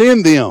God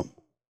in them.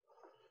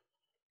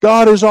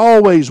 God is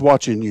always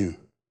watching you.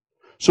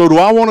 So do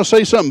I want to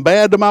say something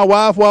bad to my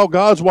wife while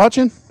God's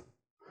watching?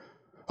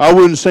 I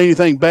wouldn't say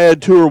anything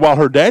bad to her while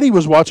her daddy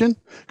was watching,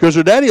 because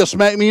her daddy will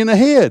smack me in the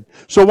head.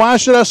 So why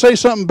should I say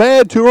something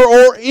bad to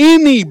her or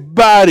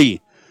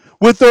anybody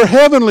with their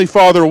heavenly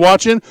Father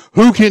watching,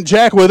 who can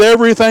jack with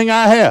everything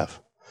I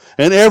have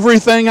and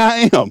everything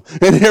I am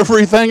and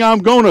everything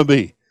I'm going to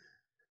be?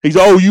 He's,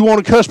 oh, you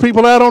want to cuss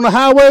people out on the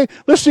highway?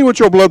 Let's see what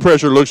your blood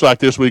pressure looks like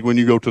this week when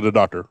you go to the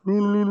doctor.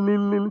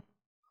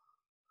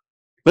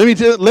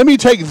 Let me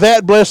take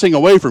that blessing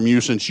away from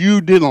you since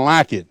you didn't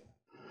like it.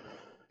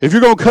 If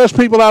you're going to cuss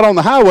people out on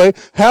the highway,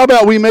 how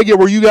about we make it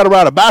where you got to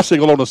ride a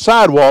bicycle on the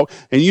sidewalk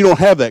and you don't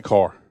have that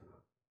car?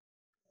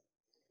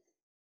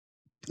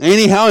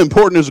 Annie, how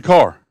important is a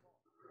car?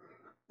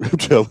 I'm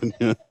telling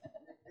you.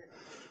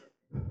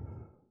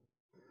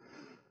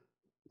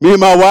 Me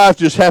and my wife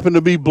just happened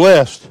to be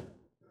blessed.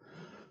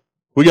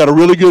 We got a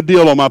really good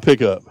deal on my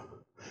pickup,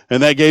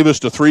 and that gave us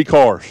the 3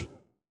 cars.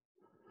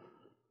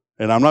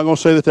 And I'm not going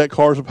to say that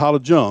car is a pile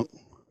of junk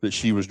that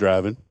she was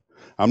driving.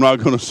 I'm not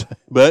going to say,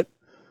 but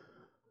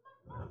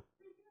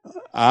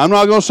I'm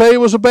not going to say it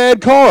was a bad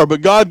car,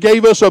 but God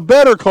gave us a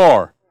better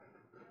car.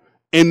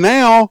 And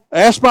now,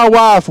 ask my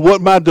wife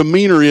what my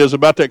demeanor is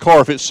about that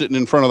car if it's sitting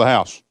in front of the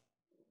house.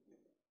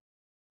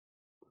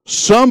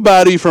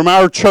 Somebody from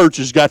our church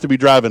has got to be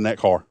driving that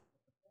car.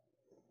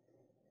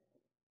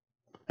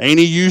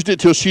 Annie used it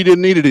till she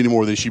didn't need it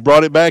anymore. Then she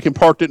brought it back and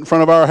parked it in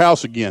front of our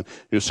house again.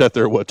 It sat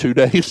there, 2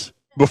 days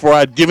before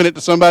I'd given it to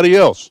somebody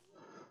else.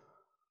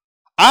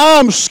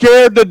 I'm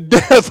scared to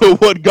death of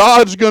what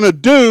God's going to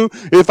do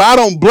if I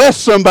don't bless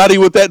somebody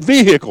with that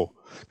vehicle,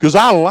 because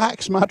I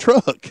likes my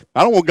truck.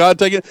 I don't want God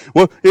taking it.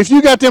 Well, if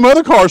you got them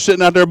other cars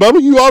sitting out there,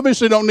 Bubba, you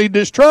obviously don't need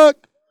this truck.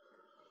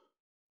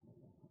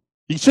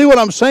 You see what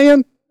I'm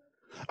saying?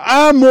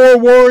 I'm more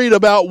worried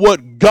about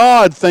what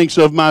God thinks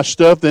of my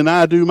stuff than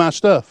I do my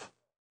stuff.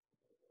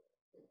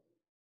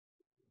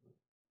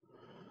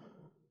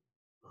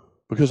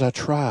 Because I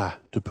try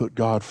to put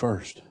God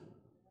first.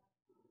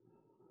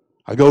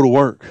 I go to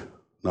work.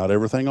 Not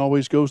everything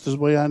always goes the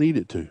way I need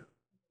it to.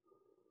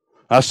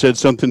 I said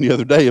something the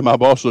other day, and my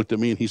boss looked at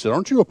me, and he said,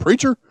 "Aren't you a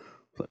preacher?" I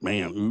was like,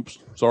 man, oops,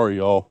 sorry,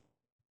 y'all.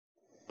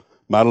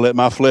 Might have let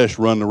my flesh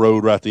run the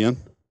road right then.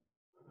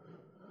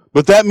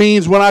 But that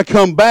means when I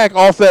come back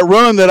off that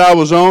run that I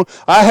was on,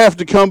 I have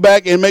to come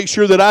back and make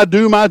sure that I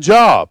do my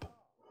job.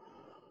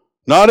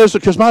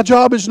 Because my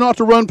job is not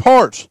to run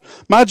parts.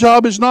 My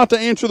job is not to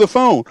answer the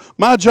phone.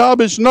 My job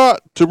is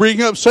not to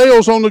bring up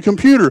sales on the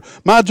computer.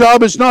 My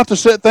job is not to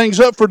set things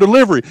up for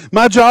delivery.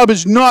 My job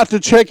is not to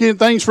check in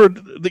things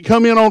that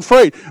come in on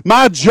freight.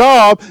 My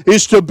job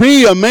is to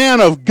be a man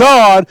of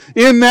God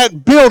in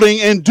that building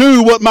and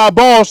do what my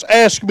boss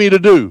asked me to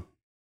do.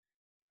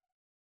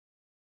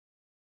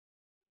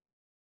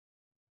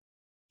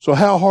 So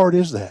how hard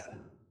is that?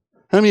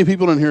 How many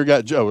people in here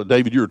got, oh,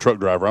 David, you're a truck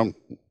driver. I'm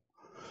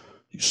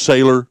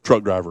sailor,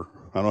 truck driver.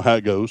 I don't know how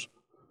it goes.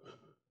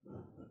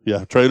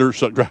 Yeah, trailer,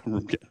 suck driver.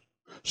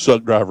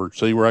 Suck driver.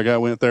 See where I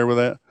went there with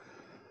that?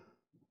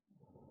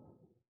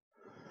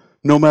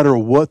 No matter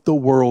what the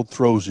world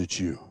throws at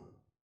you.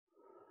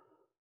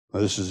 Now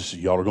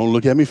y'all are going to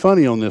look at me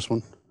funny on this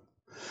one.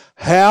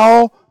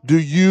 How do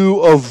you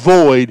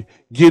avoid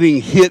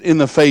getting hit in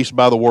the face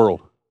by the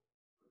world?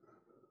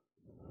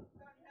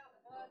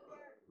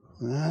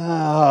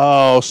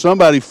 Oh,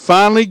 somebody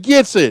finally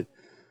gets it.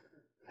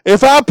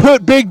 If I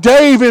put Big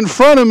Dave in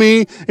front of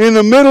me in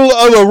the middle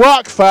of a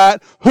rock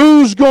fight,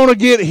 who's going to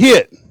get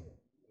hit?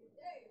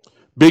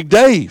 Big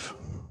Dave.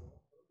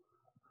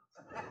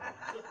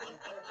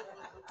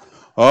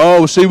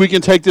 Oh, see, we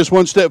can take this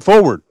one step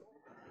forward.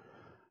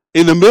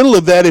 In the middle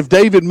of that, if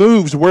David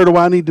moves, where do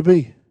I need to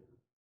be?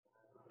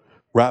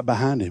 Right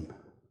behind him.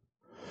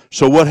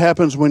 So what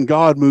happens when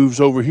God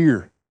moves over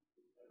here?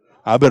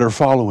 I better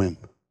follow him.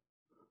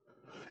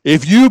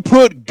 If you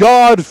put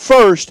God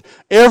first,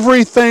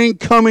 everything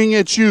coming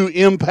at you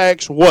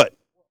impacts what?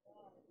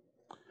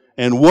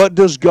 And what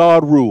does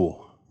God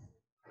rule?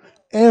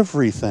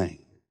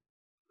 Everything.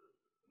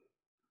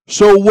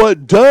 So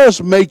what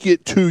does make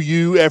it to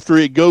you after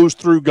it goes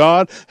through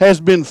God has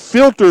been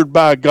filtered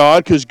by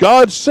God, because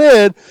God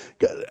said,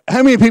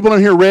 how many people in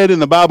here read in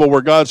the Bible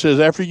where God says,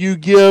 after you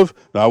give,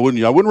 I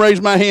wouldn't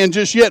raise my hand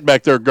just yet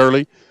back there,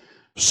 girly.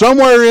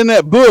 Somewhere in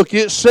that book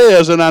it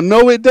says, and I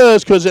know it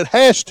does because it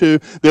has to,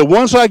 that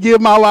once I give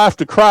my life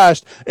to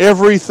Christ,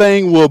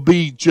 everything will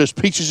be just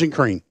peaches and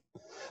cream.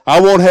 I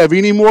won't have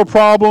any more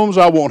problems.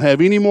 I won't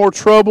have any more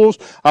troubles.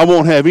 I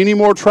won't have any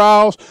more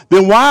trials.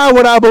 Then why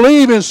would I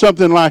believe in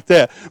something like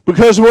that?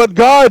 Because what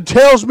God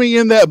tells me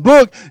in that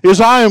book is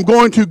I am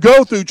going to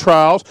go through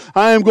trials.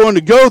 I am going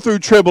to go through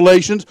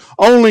tribulations.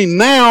 Only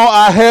now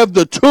I have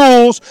the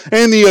tools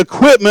and the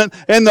equipment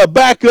and the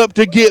backup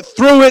to get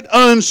through it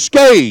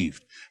unscathed.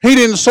 He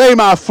didn't say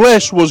my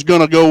flesh was going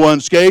to go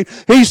unscathed.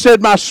 He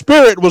said my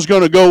spirit was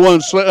going to go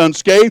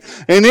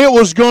unscathed, and it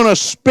was going to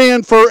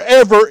spend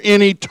forever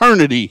in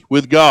eternity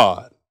with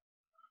God.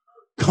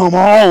 Come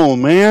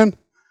on, man.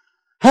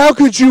 How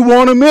could you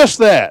want to miss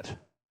that?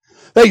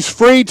 There's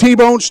free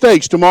T-bone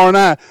steaks tomorrow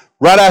night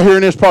right out here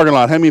in this parking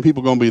lot. How many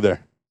people going to be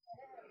there?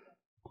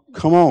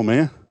 Come on,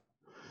 man.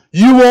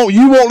 You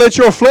won't let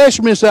your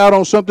flesh miss out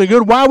on something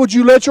good. Why would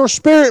you let your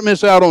spirit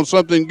miss out on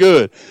something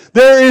good?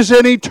 There is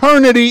an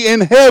eternity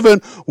in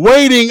heaven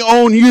waiting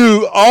on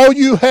you. All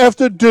you have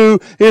to do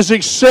is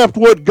accept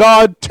what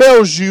God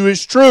tells you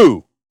is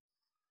true.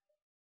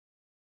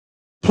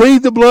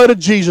 Plead the blood of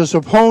Jesus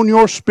upon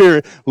your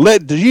spirit.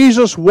 Let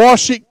Jesus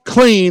wash it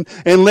clean,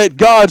 and let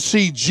God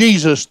see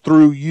Jesus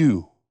through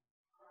you.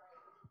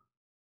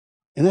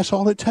 And that's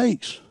all it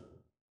takes.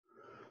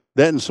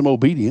 That and some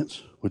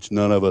obedience, which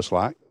none of us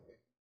like.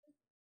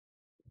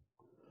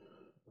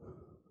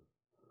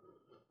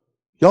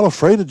 Y'all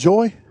afraid of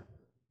joy?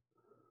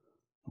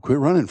 Quit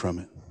running from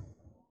it.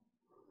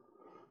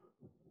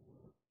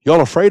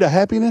 Y'all afraid of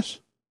happiness?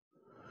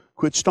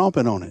 Quit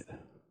stomping on it.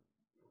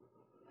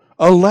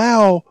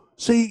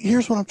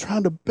 Here's what I'm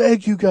trying to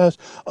beg you guys.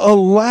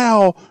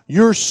 Allow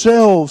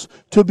yourselves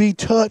to be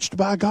touched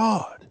by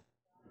God.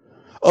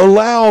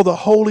 Allow the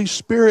Holy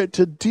Spirit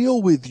to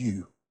deal with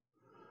you.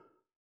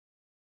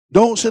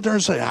 Don't sit there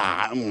and say,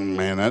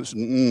 man,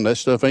 that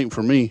stuff ain't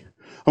for me.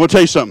 I'm going to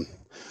tell you something.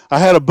 I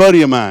had a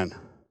buddy of mine.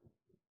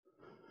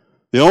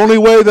 The only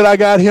way that I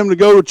got him to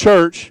go to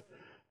church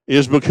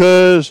is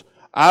because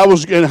I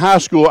was in high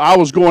school. I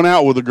was going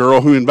out with a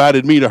girl who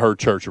invited me to her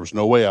church. There was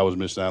no way I was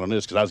missing out on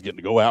this because I was getting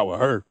to go out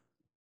with her.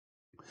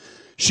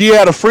 She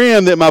had a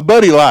friend that my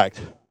buddy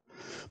liked.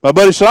 My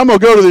buddy said, I'm going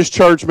to go to this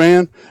church,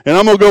 man, and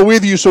I'm going to go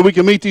with you so we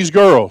can meet these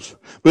girls.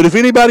 But if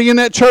anybody in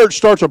that church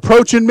starts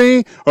approaching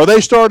me or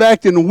they start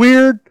acting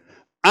weird,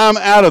 I'm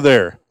out of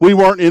there. We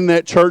weren't in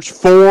that church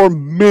 4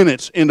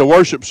 minutes into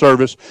worship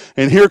service,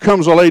 and here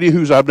comes a lady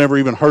I've never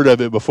even heard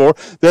of it before,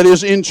 that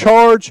is in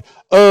charge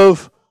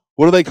of,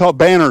 what do they call,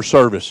 banner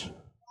service.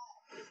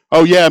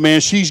 Oh, yeah,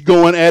 man, she's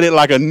going at it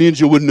like a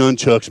ninja with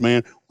nunchucks,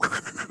 man.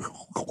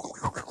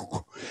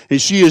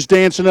 And she is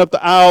dancing up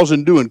the aisles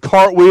and doing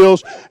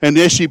cartwheels. And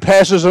as she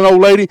passes an old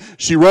lady,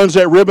 she runs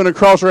that ribbon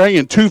across her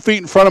hanging 2 feet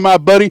in front of my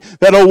buddy.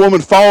 That old woman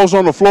falls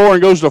on the floor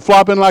and goes to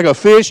flopping like a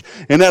fish.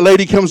 And that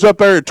lady comes up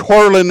there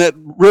twirling that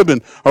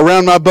ribbon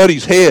around my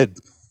buddy's head.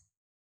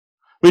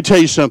 Let me tell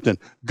you something.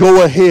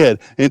 Go ahead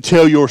and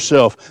tell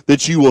yourself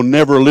that you will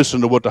never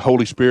listen to what the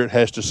Holy Spirit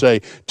has to say.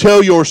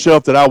 Tell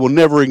yourself that I will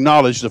never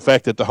acknowledge the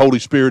fact that the Holy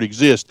Spirit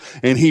exists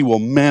and He will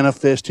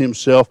manifest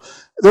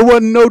Himself. There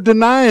wasn't no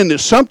denying that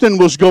something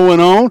was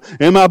going on.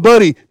 And my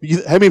buddy,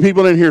 how many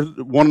people in here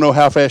want to know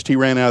how fast he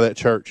ran out of that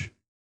church?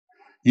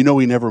 You know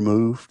he never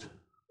moved.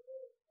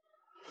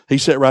 He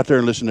sat right there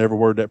and listened to every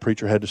word that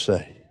preacher had to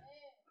say.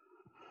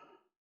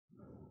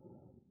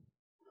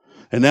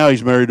 And now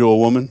he's married to a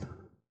woman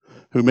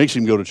who makes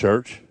him go to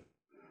church.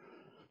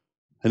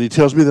 And he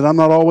tells me that I'm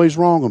not always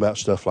wrong about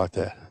stuff like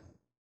that.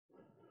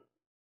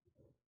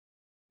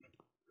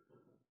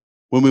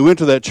 When we went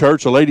to that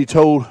church, a lady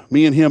told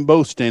me and him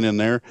both standing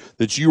there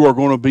that you are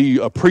going to be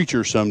a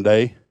preacher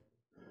someday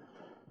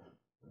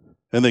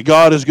and that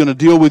God is going to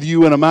deal with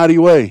you in a mighty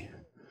way.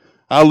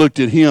 I looked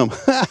at him.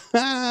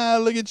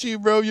 Look at you,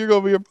 bro. You're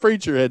going to be a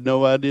preacher. Had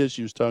no idea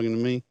she was talking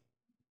to me.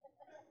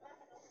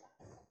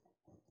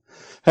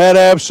 Had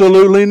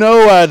absolutely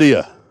no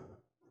idea.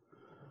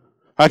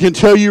 I can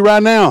tell you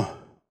right now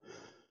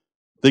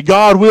that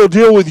God will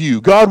deal with you.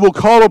 God will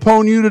call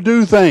upon you to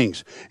do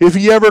things. If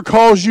He ever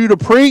calls you to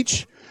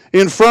preach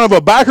in front of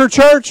a biker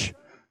church,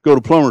 go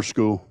to plumber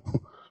school.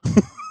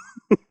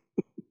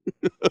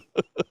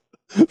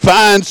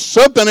 Find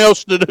something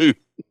else to do.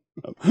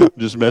 I'm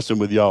just messing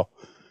with y'all.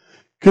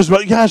 Because,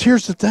 guys,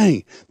 here's the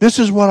thing. This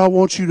is what I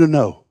want you to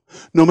know.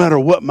 No matter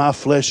what my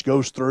flesh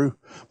goes through,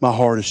 my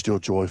heart is still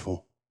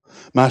joyful.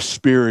 My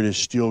spirit is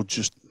still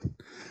just...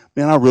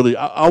 Man,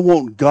 I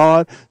want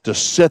God to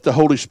set the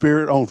Holy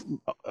Spirit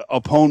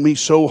upon me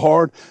so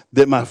hard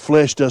that my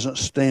flesh doesn't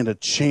stand a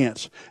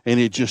chance and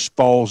it just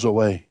falls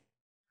away.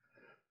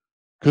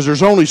 Because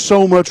there's only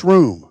so much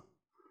room.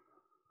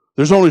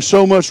 There's only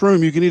so much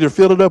room. You can either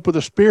fill it up with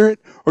the Spirit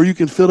or you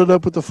can fill it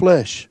up with the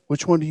flesh.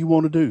 Which one do you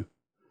want to do?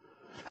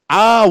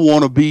 I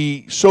want to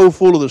be so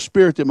full of the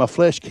Spirit that my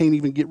flesh can't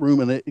even get room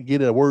and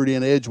get a word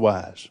in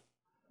edgewise.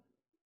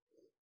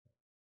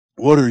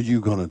 What are you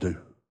going to do?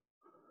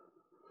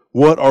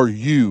 What are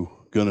you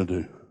going to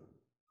do?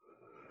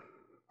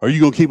 Are you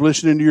going to keep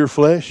listening to your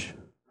flesh?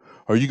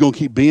 Are you going to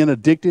keep being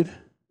addicted?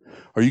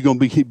 Are you going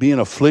to keep being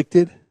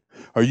afflicted?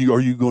 Are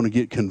you going to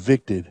get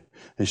convicted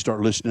and start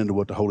listening to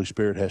what the Holy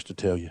Spirit has to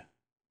tell you?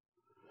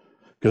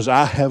 Because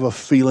I have a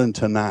feeling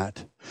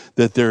tonight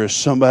that there is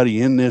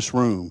somebody in this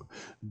room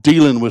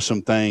dealing with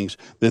some things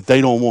that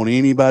they don't want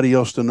anybody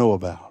else to know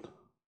about.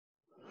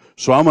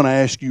 So I'm going to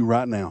ask you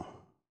right now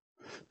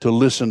to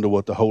listen to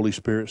what the Holy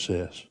Spirit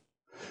says.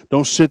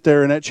 Don't sit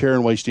there in that chair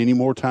and waste any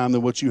more time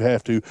than what you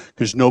have to,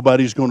 because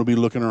nobody's going to be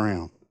looking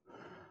around.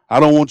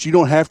 You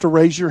don't have to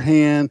raise your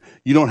hand.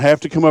 You don't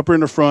have to come up here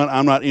in the front.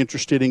 I'm not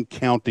interested in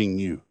counting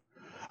you.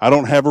 I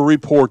don't have a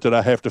report that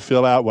I have to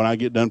fill out when I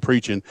get done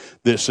preaching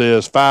that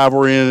says 5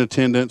 were in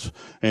attendance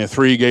and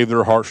 3 gave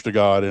their hearts to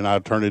God, and I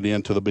turn it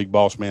in to the big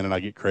boss man and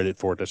I get credit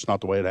for it. That's not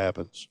the way it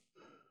happens.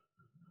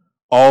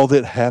 All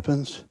that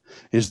happens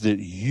is that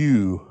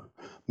you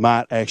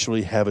might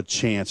actually have a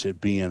chance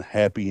at being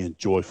happy and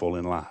joyful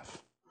in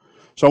life.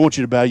 So I want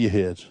you to bow your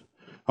heads.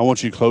 I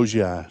want you to close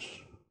your eyes.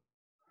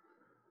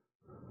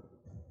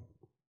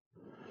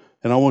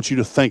 And I want you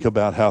to think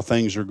about how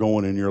things are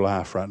going in your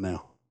life right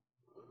now.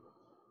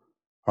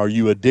 Are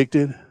you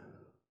addicted?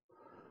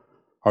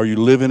 Are you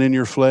living in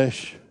your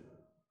flesh?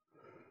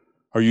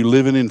 Are you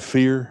living in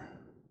fear?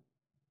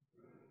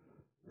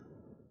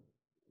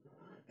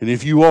 And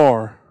if you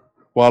are,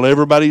 while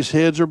everybody's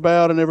heads are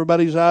bowed and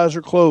everybody's eyes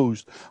are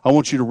closed, I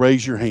want you to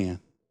raise your hand.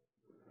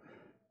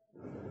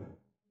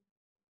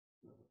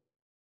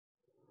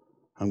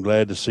 I'm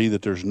glad to see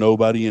that there's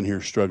nobody in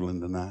here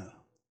struggling tonight.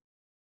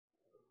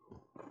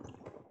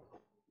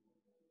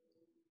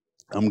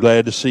 I'm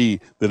glad to see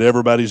that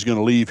everybody's going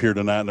to leave here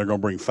tonight and they're going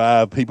to bring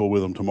 5 people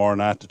with them tomorrow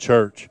night to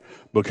church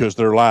because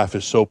their life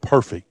is so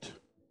perfect.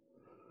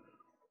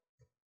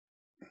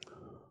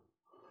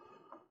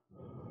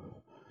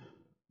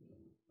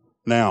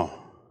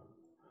 Now,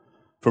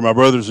 for my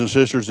brothers and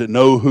sisters that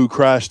know who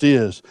Christ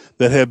is,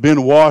 that have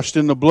been washed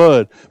in the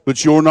blood,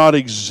 but you're not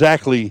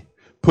exactly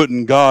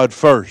putting God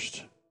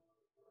first,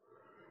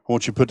 I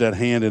want you to put that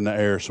hand in the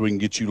air so we can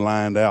get you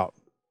lined out.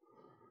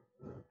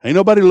 Ain't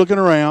nobody looking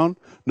around.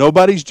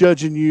 Nobody's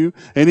judging you.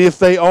 And if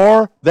they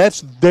are,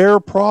 that's their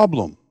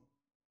problem.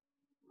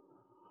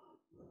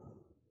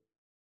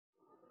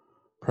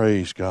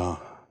 Praise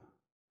God.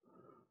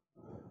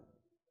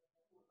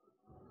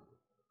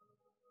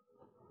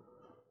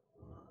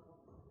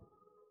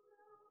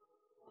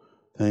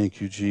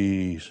 Thank you,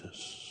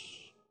 Jesus.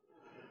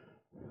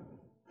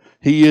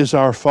 He is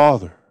our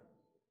Father.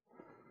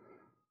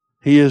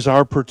 He is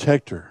our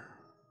protector.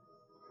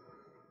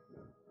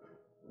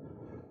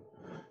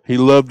 He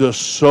loved us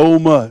so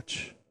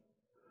much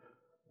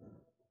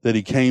that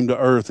He came to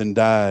earth and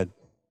died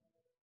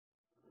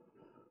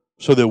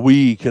so that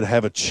we could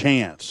have a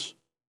chance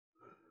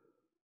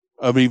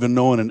of even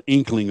knowing an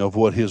inkling of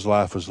what His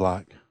life was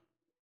like.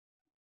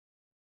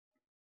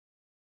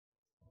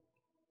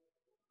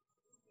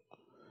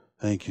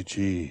 Thank you,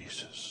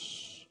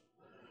 Jesus.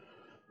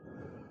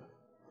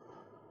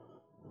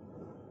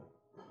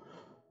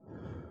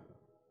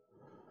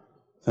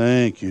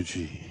 Thank you,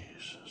 Jesus.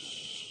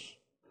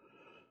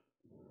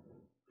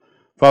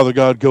 Father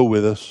God, go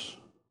with us.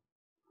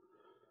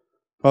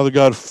 Father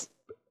God,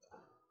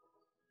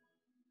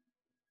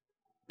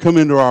 come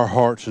into our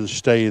hearts and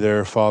stay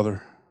there,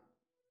 Father.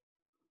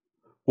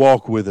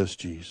 Walk with us,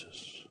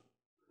 Jesus.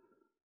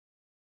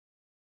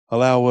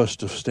 Allow us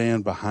to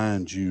stand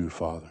behind you,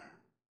 Father.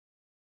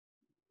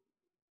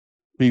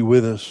 Be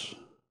with us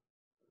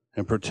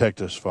and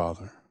protect us,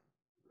 Father.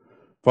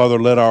 Father,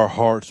 let our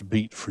hearts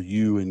beat for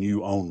you and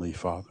you only,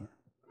 Father.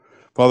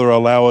 Father,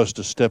 allow us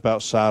to step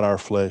outside our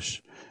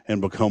flesh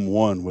and become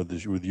one with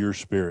your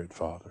Spirit,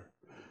 Father.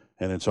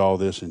 And it's all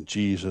this in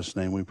Jesus'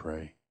 name we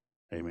pray.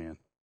 Amen.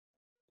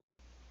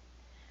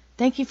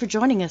 Thank you for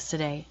joining us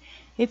today.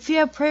 If you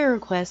have prayer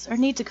requests or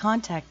need to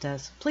contact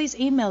us, please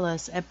email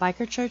us at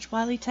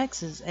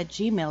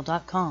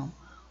bikerchurchwileytexas@gmail.com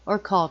or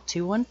call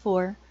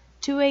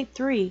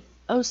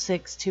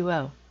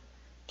 214-283-0620.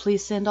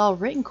 Please send all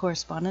written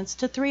correspondence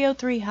to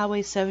 303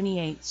 Highway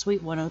 78,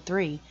 Suite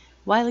 103,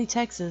 Wiley,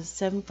 Texas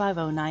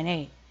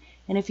 75098.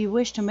 And if you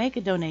wish to make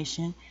a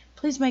donation,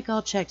 please make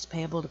all checks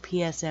payable to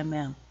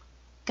PSMM.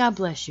 God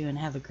bless you and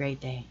have a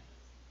great day.